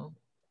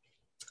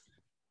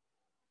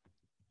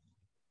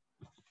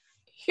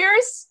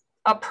 Here's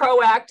a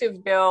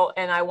proactive bill,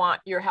 and I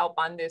want your help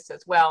on this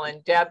as well.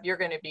 And Deb, you're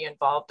going to be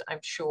involved, I'm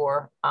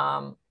sure.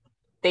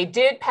 They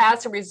did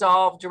pass a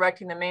resolve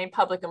directing the Maine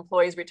Public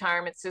Employees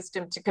Retirement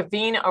System to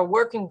convene a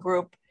working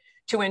group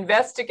to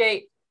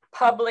investigate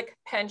public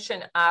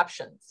pension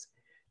options.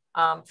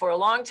 For a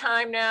long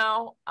time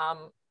now,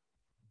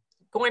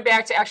 going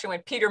back to actually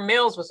when Peter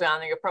Mills was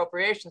on the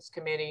Appropriations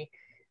Committee,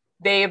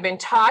 they have been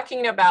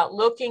talking about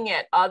looking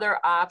at other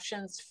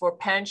options for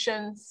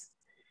pensions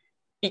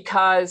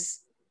because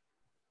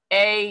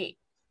A,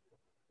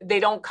 they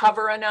don't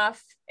cover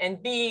enough,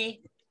 and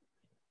B,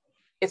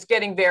 it's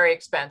getting very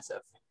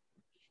expensive.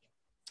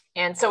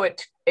 And so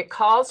it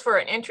calls for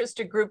an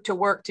interested group to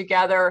work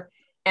together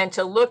and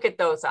to look at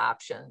those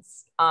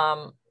options.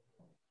 And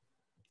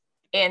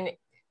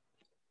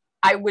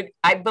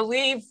I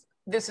believe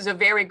this is a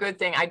very good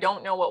thing. I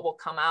don't know what will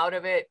come out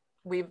of it.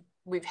 We've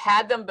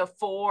had them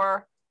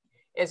before.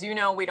 As you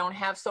know, we don't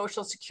have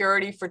Social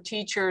Security for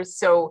teachers.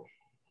 So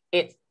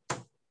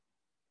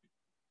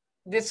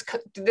this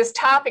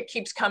topic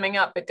keeps coming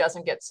up, but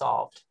doesn't get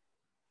solved.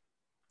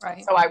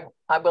 Right. So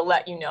I will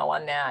let you know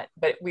on that,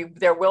 but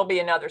there will be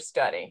another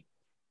study.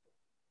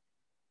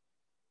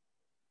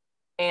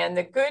 And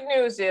the good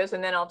news is,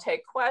 and then I'll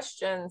take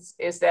questions,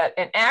 is that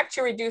an act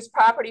to reduce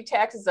property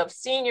taxes of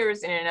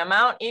seniors in an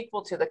amount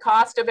equal to the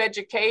cost of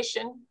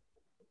education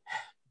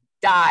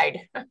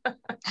died.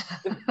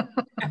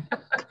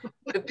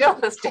 The bill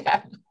is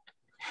dead.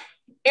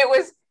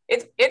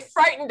 It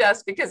frightened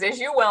us because, as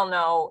you well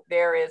know,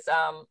 there is,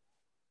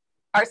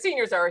 our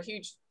seniors are a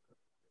huge,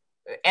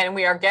 and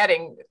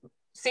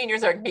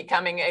seniors are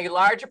becoming a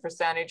larger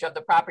percentage of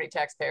the property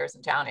taxpayers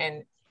in town.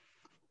 And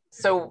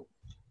so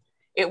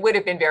it would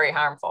have been very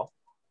harmful,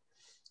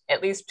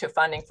 at least to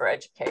funding for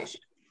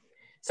education.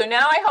 So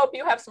now I hope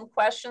you have some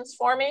questions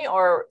for me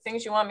or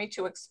things you want me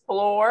to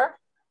explore.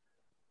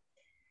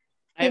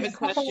 I have a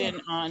question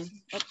on,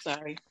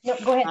 sorry. No,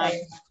 go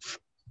ahead.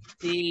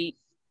 The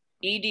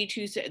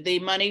ED2, the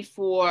money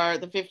for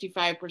the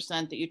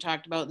 55% that you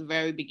talked about at the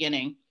very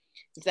beginning,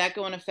 is that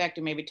going to affect,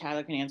 and maybe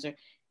Tyler can answer,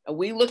 are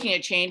we looking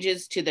at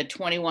changes to the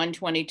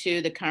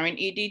 21-22, the current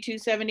ED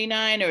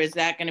 279, or is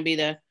that going to be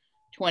the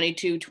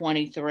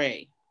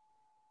 22-23?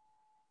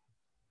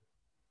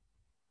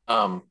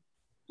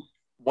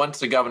 Once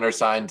the governor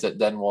signs it,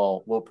 then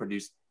we'll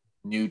produce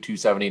new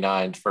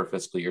 279s for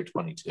fiscal year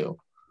 22.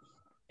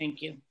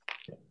 Thank you.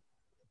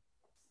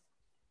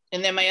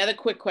 And then my other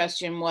quick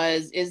question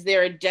was, is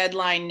there a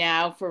deadline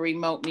now for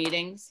remote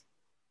meetings?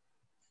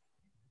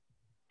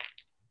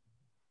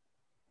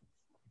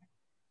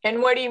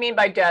 And what do you mean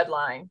by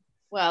deadline?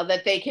 Well,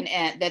 that they can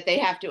end, that they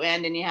have to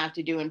end and you have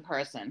to do in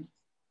person.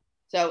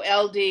 So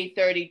LD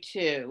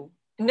 32.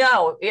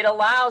 No, it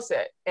allows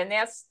it. And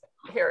that's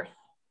here.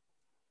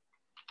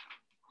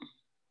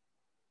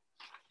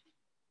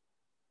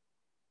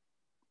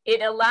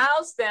 It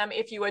allows them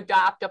if you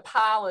adopt a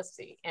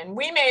policy, and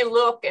we may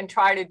look and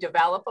try to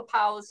develop a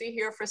policy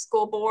here for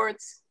school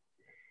boards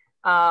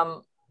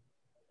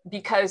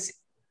because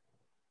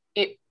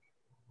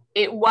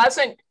it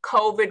wasn't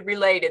COVID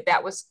related.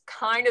 That was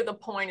kind of the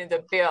point of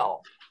the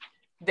bill,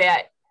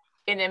 that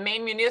in the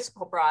Maine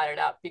Municipal brought it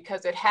up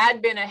because it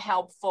had been a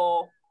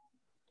helpful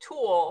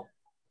tool.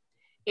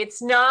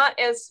 It's not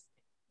as,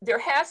 there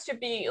has to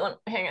be,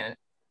 hang on.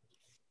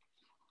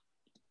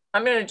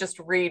 I'm going to just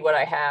read what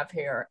I have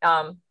here.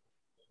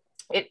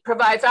 It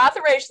provides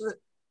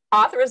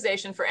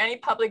authorization for any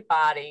public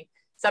body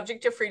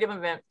subject to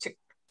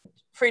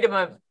Freedom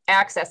of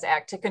Access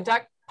Act to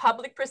conduct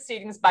public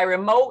proceedings by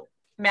remote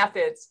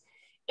methods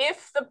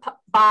if the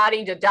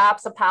body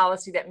adopts a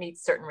policy that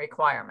meets certain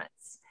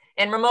requirements.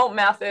 And remote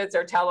methods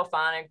are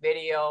telephonic,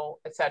 video,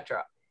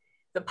 etc.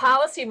 The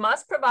policy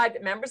must provide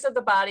that members of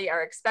the body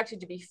are expected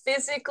to be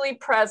physically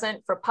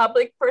present for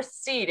public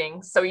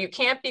proceedings, so you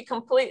can't be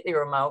completely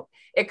remote,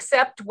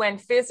 except when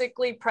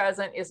physically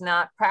present is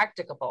not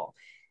practicable.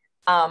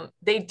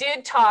 They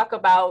did talk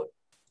about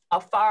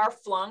a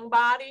far-flung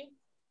body,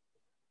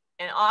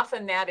 and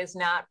often that is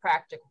not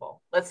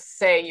practicable. Let's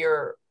say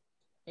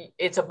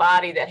it's a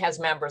body that has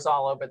members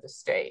all over the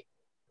state.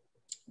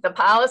 The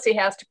policy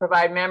has to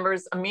provide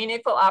members a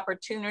meaningful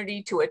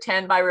opportunity to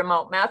attend by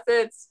remote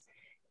methods.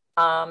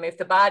 If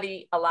the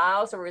body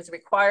allows or is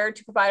required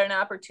to provide an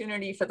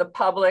opportunity for the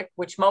public,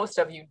 which most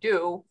of you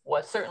do,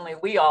 well, certainly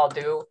we all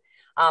do,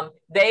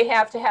 they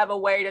have to have a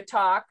way to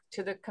talk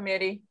to the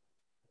committee.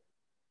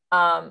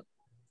 And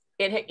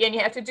you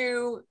have to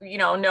do,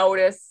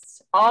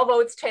 notice, all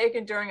votes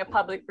taken during a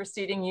public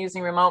proceeding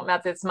using remote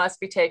methods must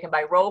be taken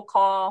by roll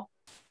call,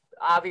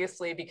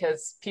 obviously,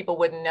 because people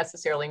wouldn't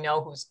necessarily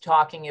know who's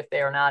talking if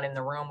they're not in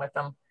the room with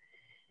them.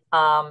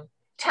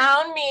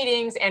 Town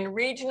meetings and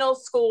regional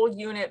school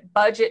unit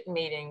budget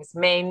meetings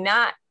may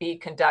not be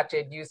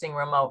conducted using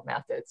remote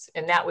methods.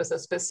 And that was a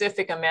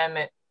specific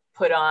amendment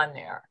put on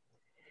there.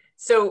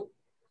 So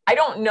I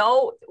don't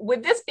know,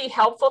 would this be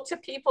helpful to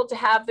people to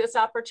have this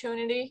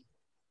opportunity?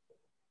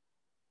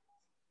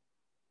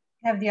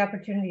 Have the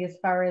opportunity as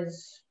far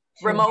as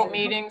remote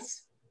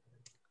meetings?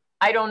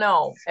 I don't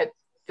know at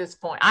this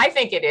point. I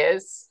think it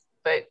is,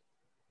 but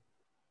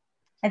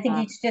I think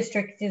each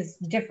district is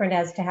different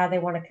as to how they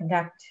want to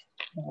conduct.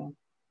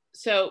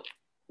 So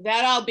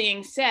that all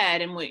being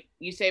said, and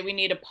you say we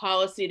need a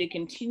policy to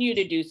continue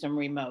to do some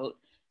remote.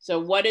 So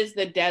what is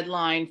the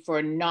deadline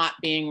for not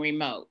being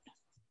remote?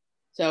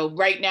 So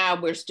right now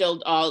we're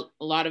still a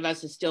lot of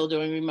us are still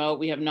doing remote.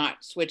 We have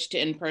not switched to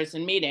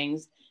in-person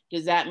meetings.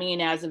 Does that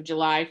mean as of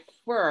July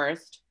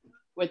 1st,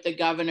 with the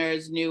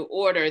governor's new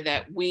order,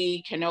 that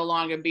we can no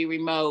longer be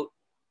remote,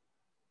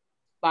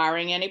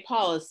 barring any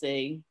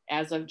policy,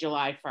 as of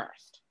July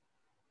 1st?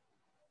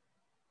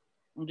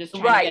 I'm just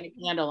trying to get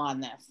a handle on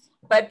this.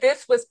 But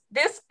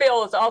this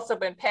bill has also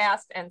been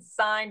passed and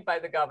signed by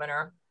the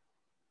governor.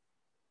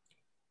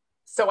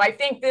 So I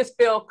think this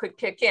bill could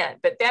kick in,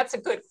 but that's a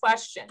good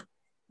question.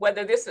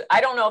 Whether this,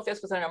 I don't know if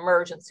this was an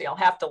emergency, I'll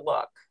have to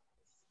look.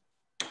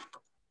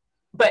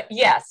 But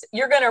yes,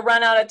 you're going to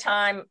run out of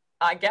time,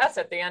 I guess,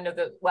 at the end of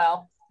the,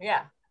 well,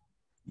 yeah,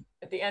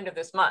 at the end of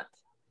this month,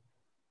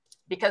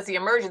 because the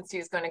emergency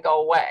is going to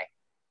go away.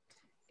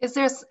 Is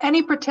there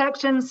any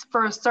protections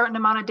for a certain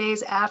amount of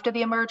days after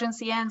the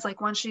emergency ends?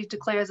 Like once she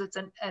declares it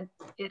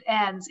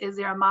ends, is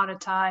there an amount of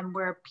time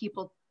where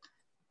people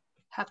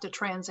have to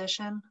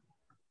transition?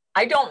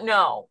 I don't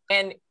know.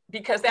 And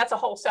because that's a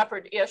whole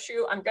separate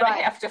issue, I'm going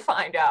to have to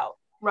find out.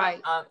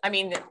 Right. I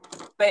mean,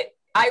 but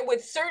I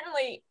would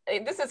certainly,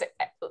 this is,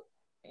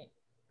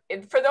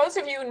 for those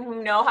of you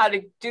who know how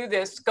to do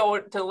this, go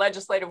to the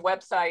legislative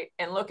website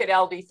and look at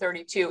LD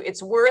 32.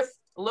 It's worth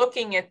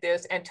looking at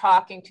this and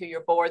talking to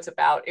your boards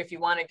about if you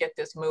want to get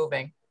this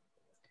moving.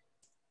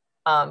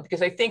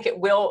 Because I think it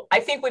will, I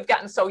think we've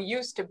gotten so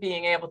used to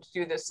being able to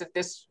do this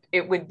that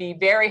it would be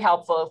very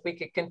helpful if we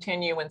could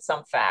continue in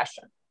some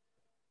fashion.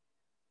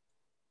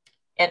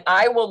 And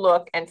I will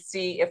look and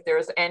see if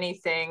there's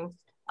anything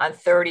on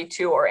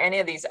 32 or any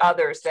of these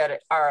others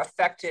that are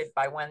affected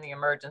by when the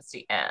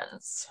emergency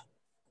ends.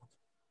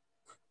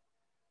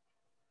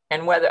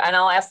 And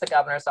I'll ask the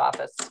governor's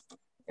office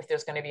if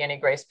there's going to be any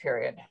grace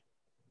period.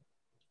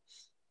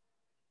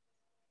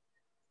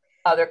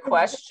 Other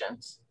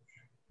questions?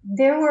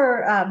 There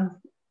were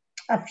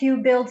a few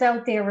bills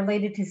out there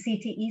related to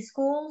CTE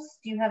schools.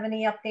 Do you have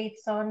any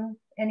updates on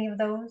any of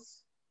those?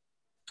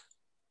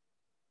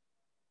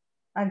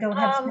 I don't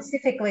have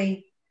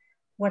specifically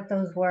what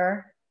those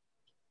were.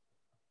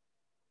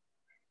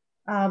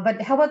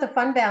 But how about the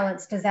fund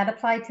balance? Does that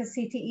apply to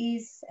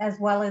CTEs as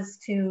well as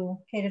to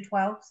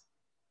K-12s?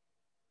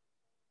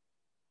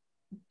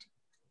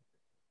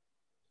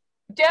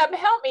 Deb,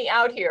 help me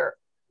out here.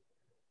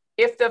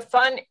 If the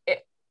fund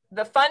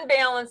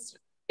balance,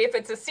 if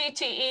it's a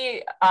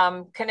CTE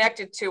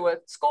connected to a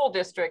school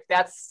district,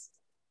 that's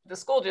the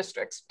school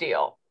district's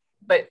deal.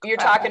 But you're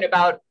talking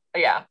about,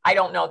 yeah, I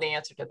don't know the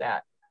answer to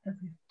that.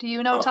 Do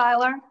you know,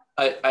 Tyler?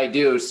 I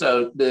do.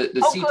 So the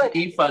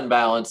CTE fund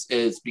balance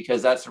is,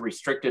 because that's a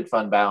restricted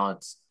fund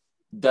balance,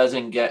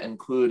 doesn't get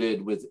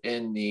included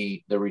within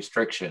the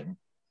restriction.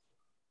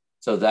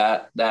 So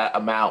that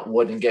amount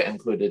wouldn't get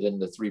included in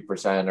the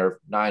 3%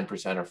 or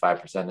 9% or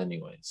 5%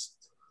 anyways.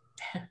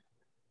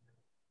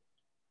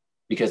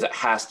 Because it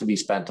has to be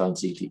spent on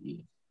CTE.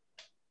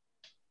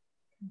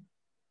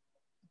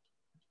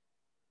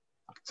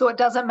 So it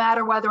doesn't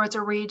matter whether it's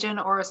a region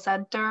or a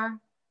center?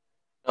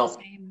 No.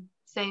 Same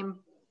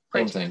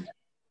thing.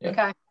 Yeah.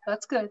 Okay,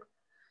 that's good.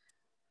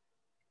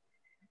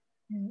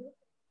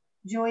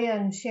 Joya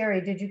and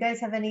Sherry, did you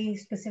guys have any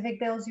specific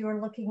bills you were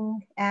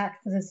looking at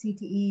for the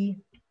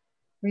CTE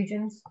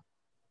regions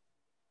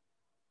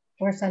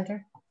or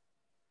center?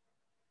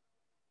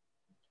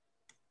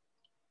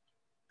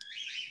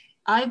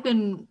 I've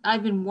been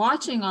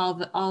watching all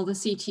the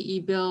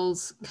CTE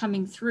bills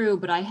coming through,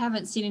 but I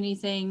haven't seen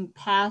anything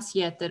pass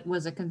yet that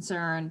was a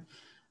concern.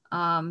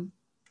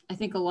 I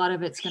think a lot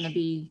of it's going to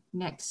be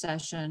next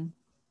session.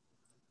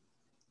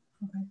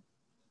 Okay.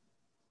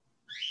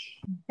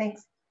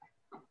 Thanks.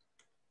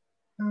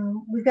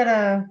 We've got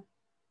a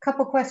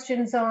couple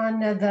questions on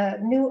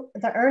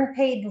the earned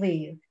paid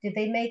leave. Did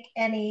they make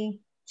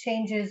any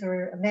changes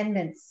or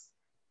amendments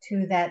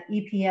to that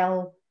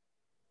EPL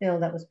bill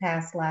that was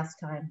passed last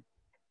time?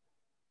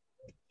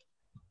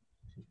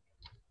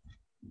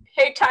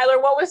 Hey, Tyler,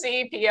 what was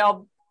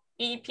the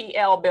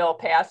EPL bill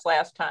passed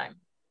last time?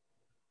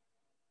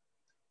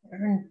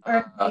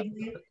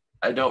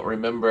 I don't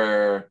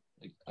remember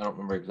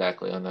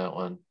exactly on that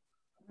one.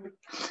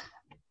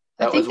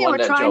 That was one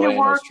that Joanne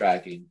was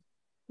tracking.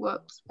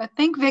 Whoops. I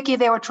think, Vicki,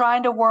 they were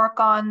trying to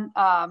work on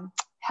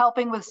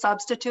helping with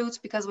substitutes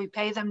because we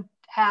pay them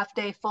half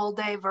day, full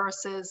day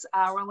versus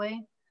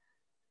hourly.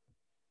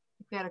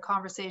 We had a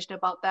conversation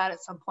about that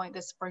at some point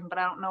this spring, but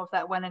I don't know if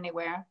that went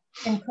anywhere.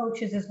 And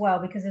coaches as well,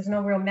 because there's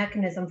no real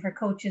mechanism for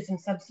coaches and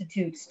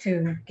substitutes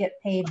to get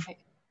paid,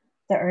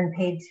 to earn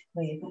paid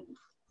leave.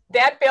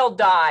 That bill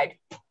died.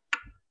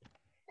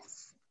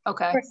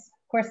 Okay. Of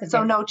course it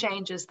So did. no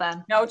changes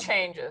then. No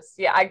changes.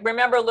 Yeah, I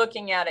remember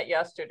looking at it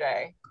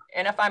yesterday.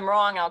 And if I'm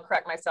wrong, I'll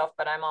correct myself,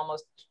 but I'm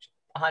almost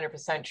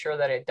 100% sure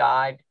that it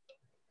died.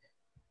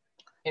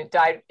 It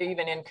died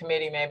even in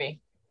committee, maybe.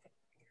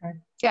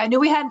 Yeah, I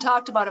knew we hadn't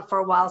talked about it for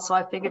a while, so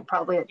I figured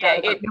probably it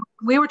died. Yeah,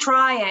 we were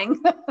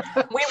trying.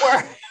 We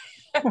were,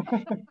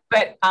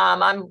 but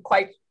I'm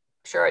quite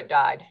sure it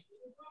died.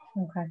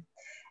 Okay.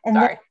 And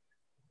sorry.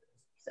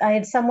 I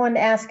had someone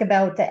ask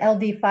about the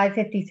LD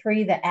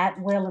 553, the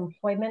at-will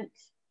employment.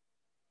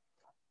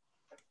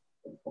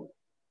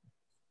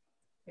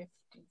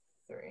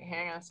 53,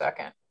 hang on a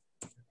second.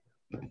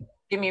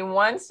 Give me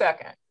 1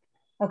 second.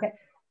 Okay.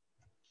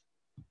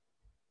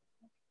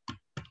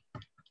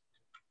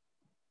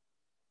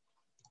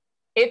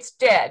 It's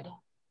dead.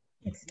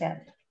 It's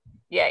dead.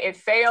 Yeah, it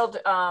failed.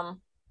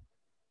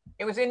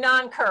 It was in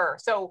non-cur.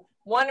 So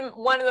one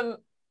of them,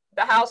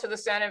 the House or the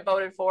Senate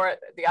voted for it.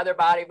 The other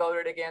body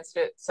voted against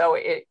it. So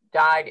it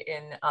died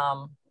in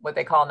what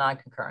they call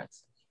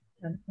non-concurrence.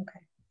 Okay,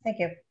 thank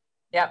you.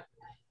 Yep.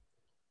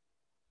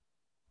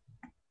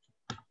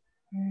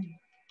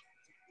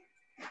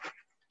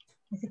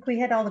 I think we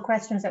had all the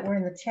questions that were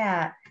in the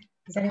chat.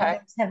 Does anyone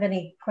else have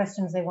any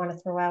questions they want to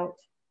throw out?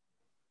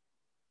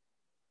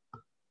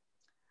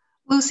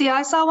 Lucy,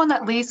 I saw one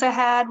that Lisa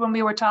had when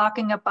we were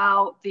talking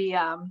about the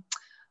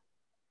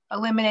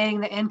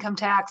eliminating the income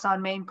tax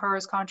on main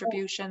PERS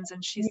contributions,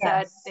 and she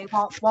said they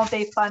won't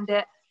they fund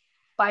it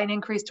by an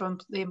increase to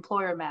the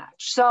employer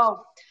match.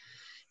 So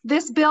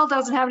this bill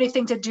doesn't have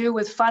anything to do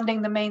with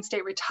funding the Maine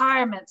state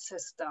retirement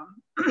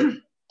system.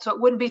 So it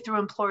wouldn't be through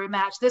employer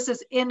match. This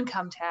is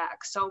income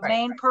tax. So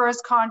main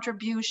PERS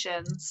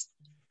contributions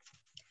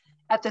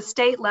at the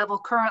state level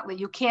currently,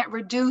 you can't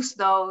reduce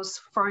those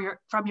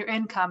from your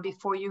income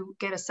before you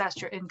get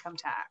assessed your income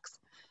tax.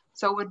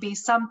 So it would be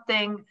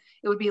something,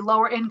 it would be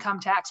lower income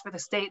tax for the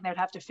state, and they'd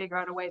have to figure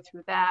out a way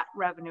through that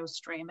revenue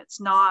stream. It's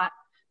not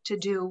to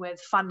do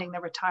with funding the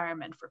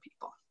retirement for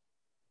people.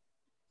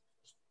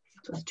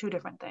 So it's two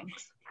different things.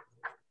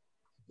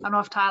 I don't know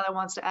if Tyler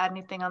wants to add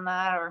anything on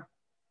that or,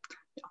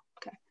 no.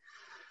 Okay.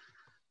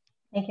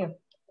 Thank you.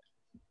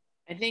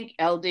 I think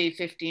LD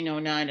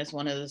 1509 is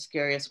one of the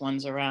scariest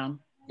ones around,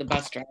 the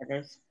bus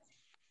drivers.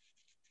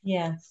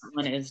 Yes. That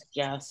one is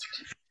just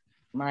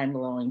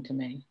mind-blowing to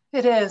me.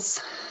 It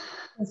is.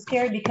 It's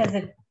scary because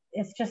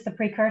it's just the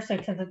precursor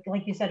to the,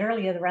 like you said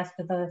earlier, the rest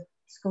of the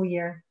school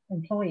year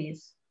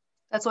employees.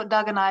 That's what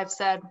Doug and I have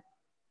said.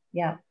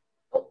 Yeah.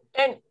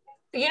 And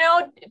you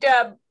know,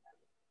 Deb,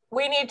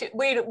 we need to,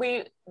 we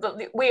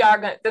are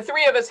going to, the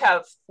three of us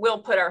will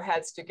put our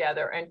heads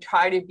together and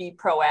try to be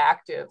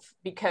proactive,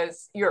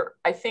 because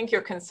I think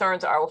your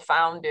concerns are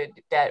founded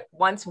that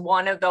once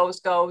one of those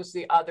goes,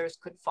 the others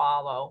could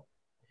follow.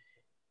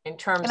 In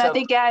terms and I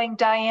think adding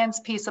Diane's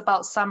piece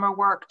about summer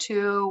work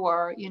too,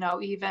 or, you know,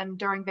 even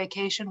during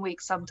vacation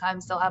week,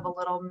 sometimes they'll have a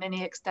little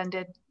mini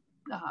extended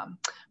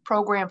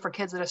program for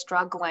kids that are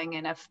struggling.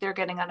 And if they're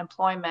getting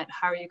unemployment,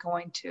 how are you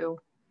going to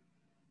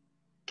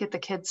get the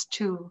kids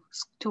to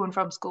and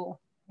from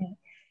school?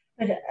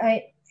 But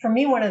for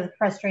me, one of the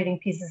frustrating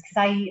pieces,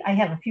 because I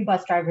have a few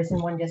bus drivers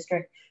in one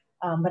district,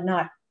 but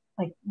not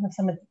like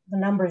some of the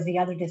numbers the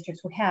other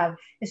districts would have.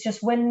 It's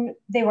just when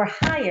they were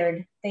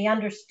hired, they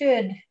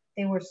understood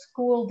they were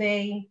school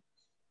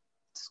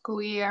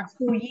year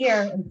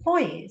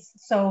employees.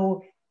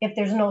 So if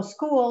there's no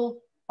school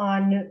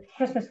on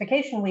Christmas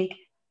vacation week,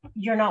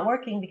 you're not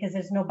working because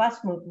there's no bus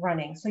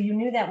running. So you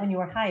knew that when you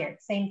were hired.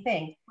 Same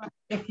thing.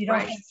 If you don't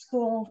have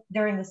school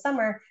during the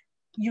summer,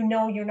 you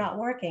know you're not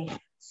working.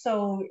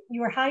 So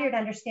you were hired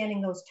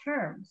understanding those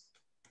terms.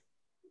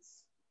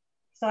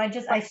 So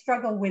I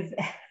struggle with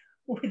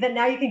it.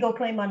 Now you can go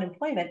claim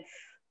unemployment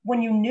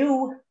when you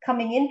knew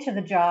coming into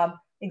the job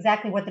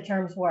exactly what the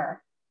terms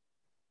were.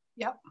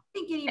 Yep. I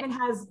think it even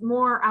has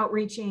more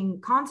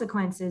outreaching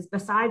consequences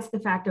besides the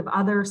fact of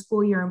other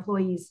school year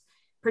employees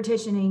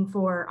petitioning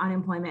for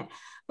unemployment.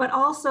 But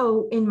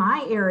also in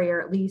my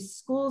area, at least,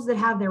 schools that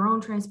have their own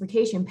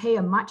transportation pay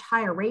a much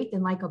higher rate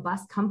than like a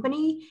bus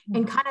company. Mm-hmm.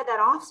 And kind of that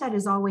offset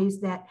is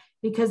always that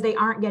because they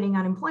aren't getting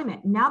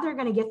unemployment. Now they're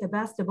going to get the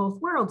best of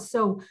both worlds.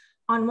 So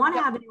on one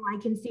avenue,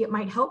 I can see it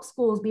might help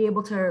schools be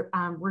able to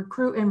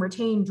recruit and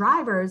retain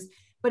drivers,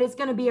 but it's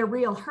going to be a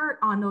real hurt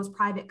on those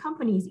private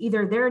companies.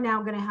 Either they're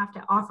now going to have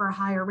to offer a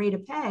higher rate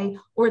of pay,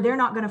 or they're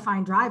not going to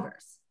find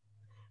drivers.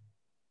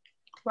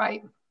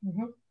 Right.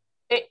 Mm-hmm.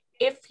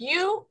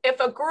 If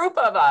a group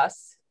of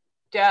us,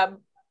 Deb,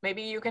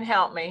 maybe you can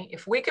help me,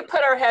 if we could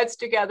put our heads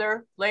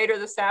together later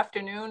this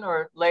afternoon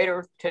or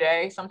later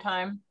today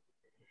sometime,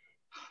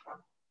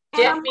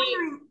 let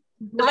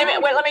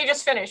me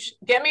just finish.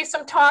 Get me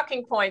some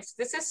talking points.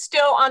 This is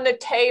still on the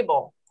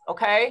table.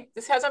 okay?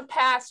 This hasn't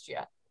passed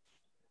yet.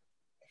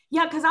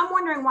 Yeah, because I'm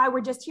wondering why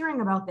we're just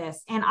hearing about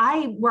this. And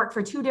I work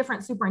for 2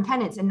 different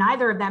superintendents and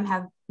neither of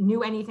them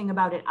knew anything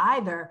about it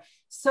either.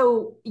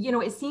 So, you know,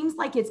 it seems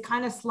like it's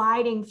kind of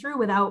sliding through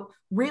without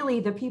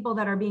really the people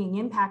that are being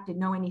impacted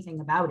know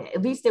anything about it.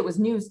 At least it was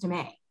news to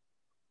me.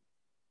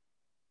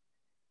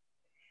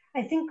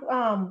 I think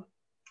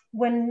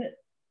when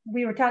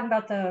we were talking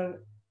about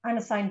the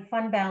unassigned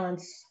fund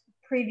balance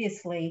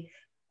previously,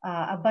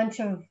 a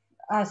bunch of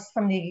us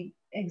from the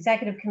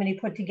executive committee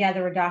put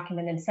together a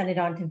document and sent it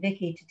on to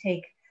Vicki to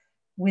take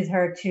with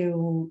her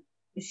to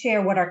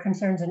share what our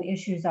concerns and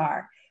issues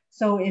are.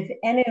 So if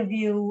any of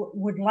you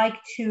would like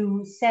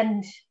to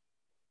send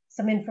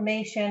some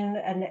information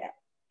and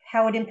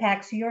how it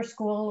impacts your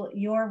school,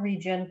 your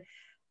region,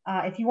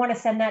 if you want to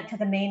send that to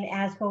the main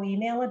ASBO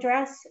email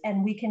address,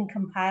 and we can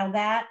compile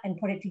that and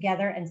put it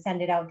together and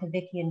send it out to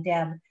Vicki and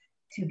Deb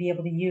to be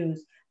able to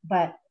use.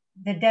 But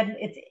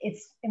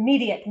it's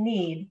immediate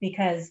need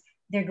because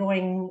they're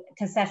going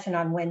to session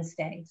on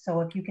Wednesday.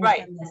 So if you can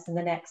send this in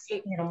the next,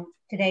 you know,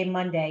 today,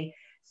 Monday,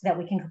 so that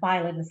we can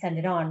compile it and send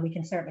it on, we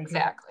can certainly do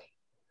that.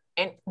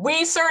 And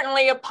we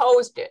certainly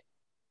opposed it.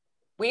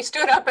 We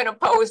stood up and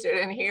opposed it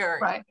in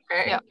hearing. Right.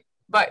 Okay? Yeah.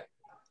 But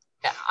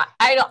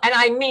I don't, and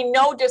I mean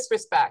no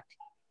disrespect.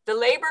 The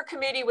Labor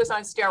Committee was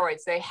on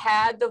steroids. They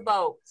had the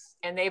votes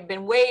and they've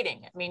been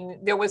waiting. I mean,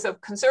 there was a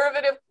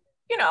conservative,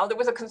 you know, there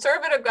was a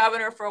conservative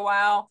governor for a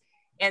while,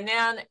 and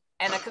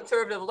a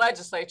conservative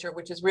legislature,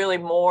 which is really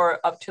more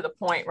up to the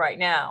point right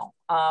now.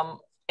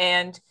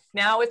 And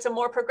now it's a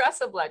more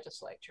progressive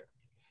legislature.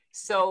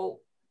 So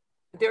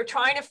they're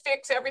trying to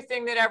fix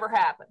everything that ever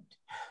happened.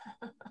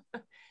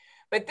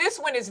 But this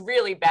one is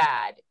really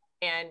bad.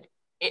 And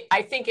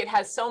I think it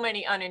has so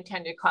many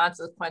unintended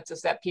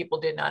consequences that people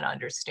did not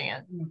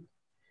understand.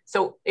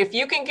 So if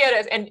you can get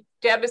it, and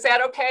Deb, is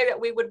that okay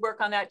that we would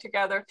work on that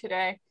together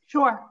today?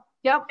 Sure.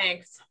 Yep.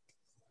 Thanks.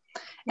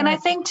 And I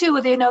think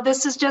too, you know,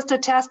 this is just a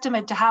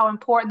testament to how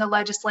important the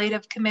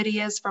legislative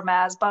committee is for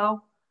MASBO,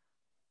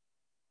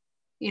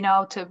 you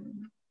know, to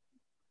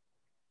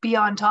be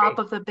on top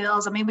of the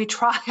bills. I mean, we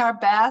try our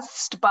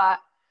best, but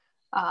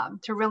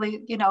to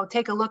really, you know,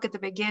 take a look at the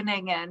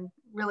beginning and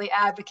really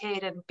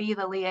advocate and be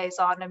the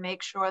liaison to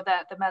make sure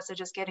that the message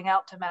is getting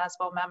out to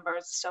MASBO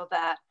members so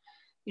that,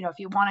 you know, if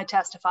you want to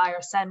testify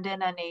or send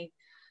in any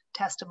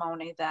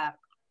testimony that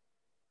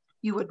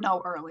you would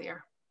know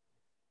earlier.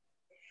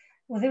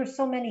 Well, there were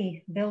so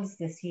many bills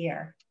this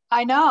year.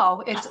 I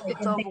know, it's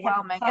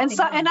overwhelming.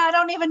 And I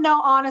don't even know,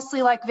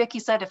 honestly, like Vicki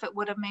said, if it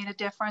would have made a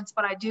difference,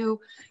 but I do,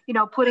 you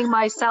know, putting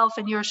myself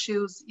in your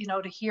shoes, you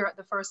know, to hear it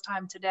the first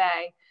time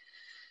today,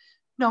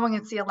 knowing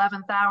it's the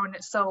 11th hour and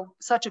it's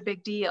such a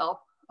big deal,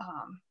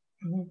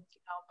 you know,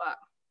 but.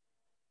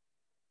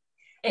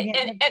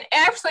 And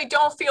actually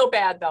don't feel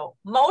bad though.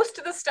 Most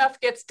of the stuff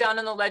gets done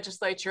in the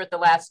legislature at the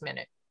last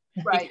minute.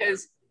 Right.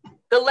 Because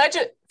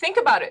think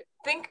about it.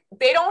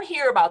 They don't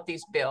hear about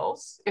these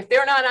bills if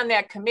they're not on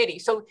that committee.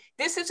 So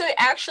this is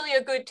actually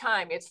a good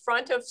time. It's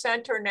front of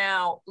center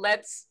now.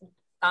 Let's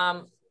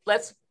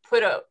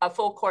put a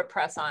full court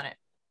press on it.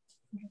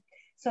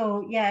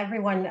 So yeah,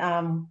 everyone,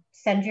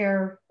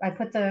 I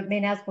put the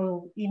main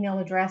ASBO email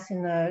address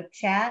in the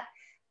chat.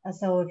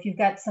 So if you've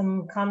got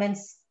some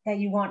comments that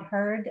you want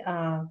heard,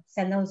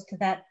 send those to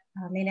that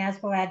main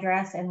ASBO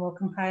address and we'll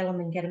compile them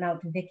and get them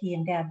out to Vicki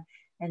and Deb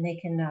and they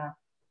can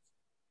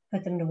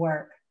put them to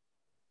work.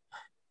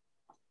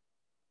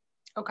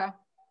 Okay.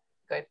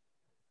 Good.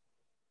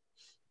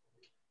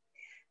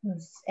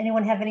 Does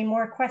anyone have any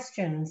more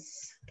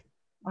questions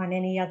on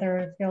any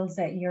other bills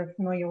that you're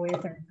familiar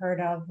with or heard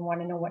of and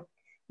want to know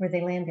where they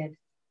landed?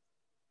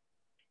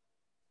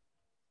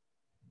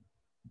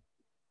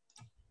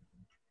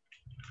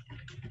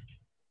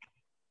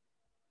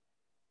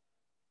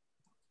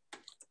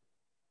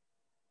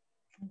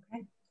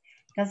 Okay.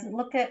 Doesn't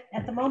look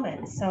at the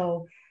moment.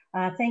 So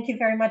thank you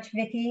very much,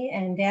 Vicki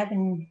and Deb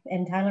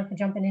and Tyler for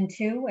jumping in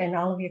too, and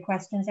all of your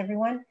questions,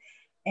 everyone.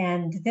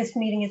 And this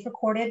meeting is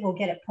recorded. We'll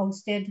get it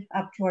posted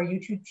up to our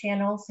YouTube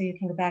channel so you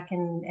can go back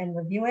and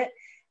review it.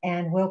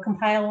 And we'll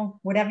compile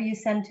whatever you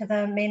send to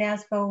the main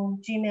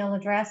ASBO Gmail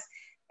address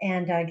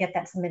and get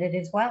that submitted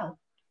as well.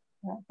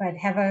 But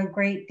have a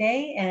great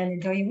day and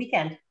enjoy your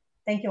weekend.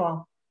 Thank you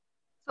all.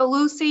 So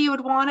Lucy, you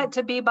would want it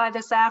to be by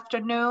this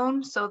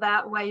afternoon, so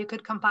that way you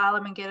could compile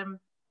them and get them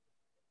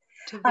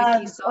to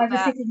Vicki. So I was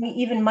thinking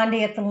even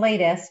Monday at the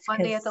latest.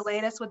 Monday at the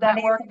latest, would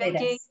that work,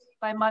 Vicki,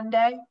 by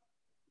Monday?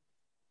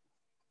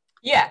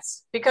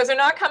 Yes, because they're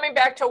not coming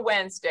back till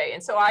Wednesday.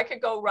 And so I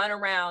could go run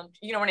around,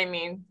 you know what I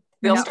mean?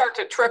 They'll start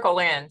to trickle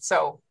in,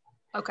 so.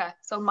 Okay,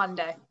 so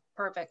Monday,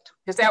 perfect.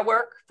 Does that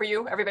work for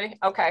you, everybody?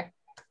 Okay.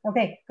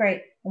 Okay,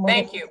 great.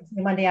 Thank you.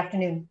 Monday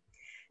afternoon.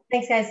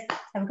 Thanks, guys.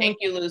 Have a good Thank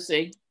you,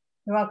 Lucy.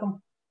 You're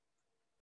welcome.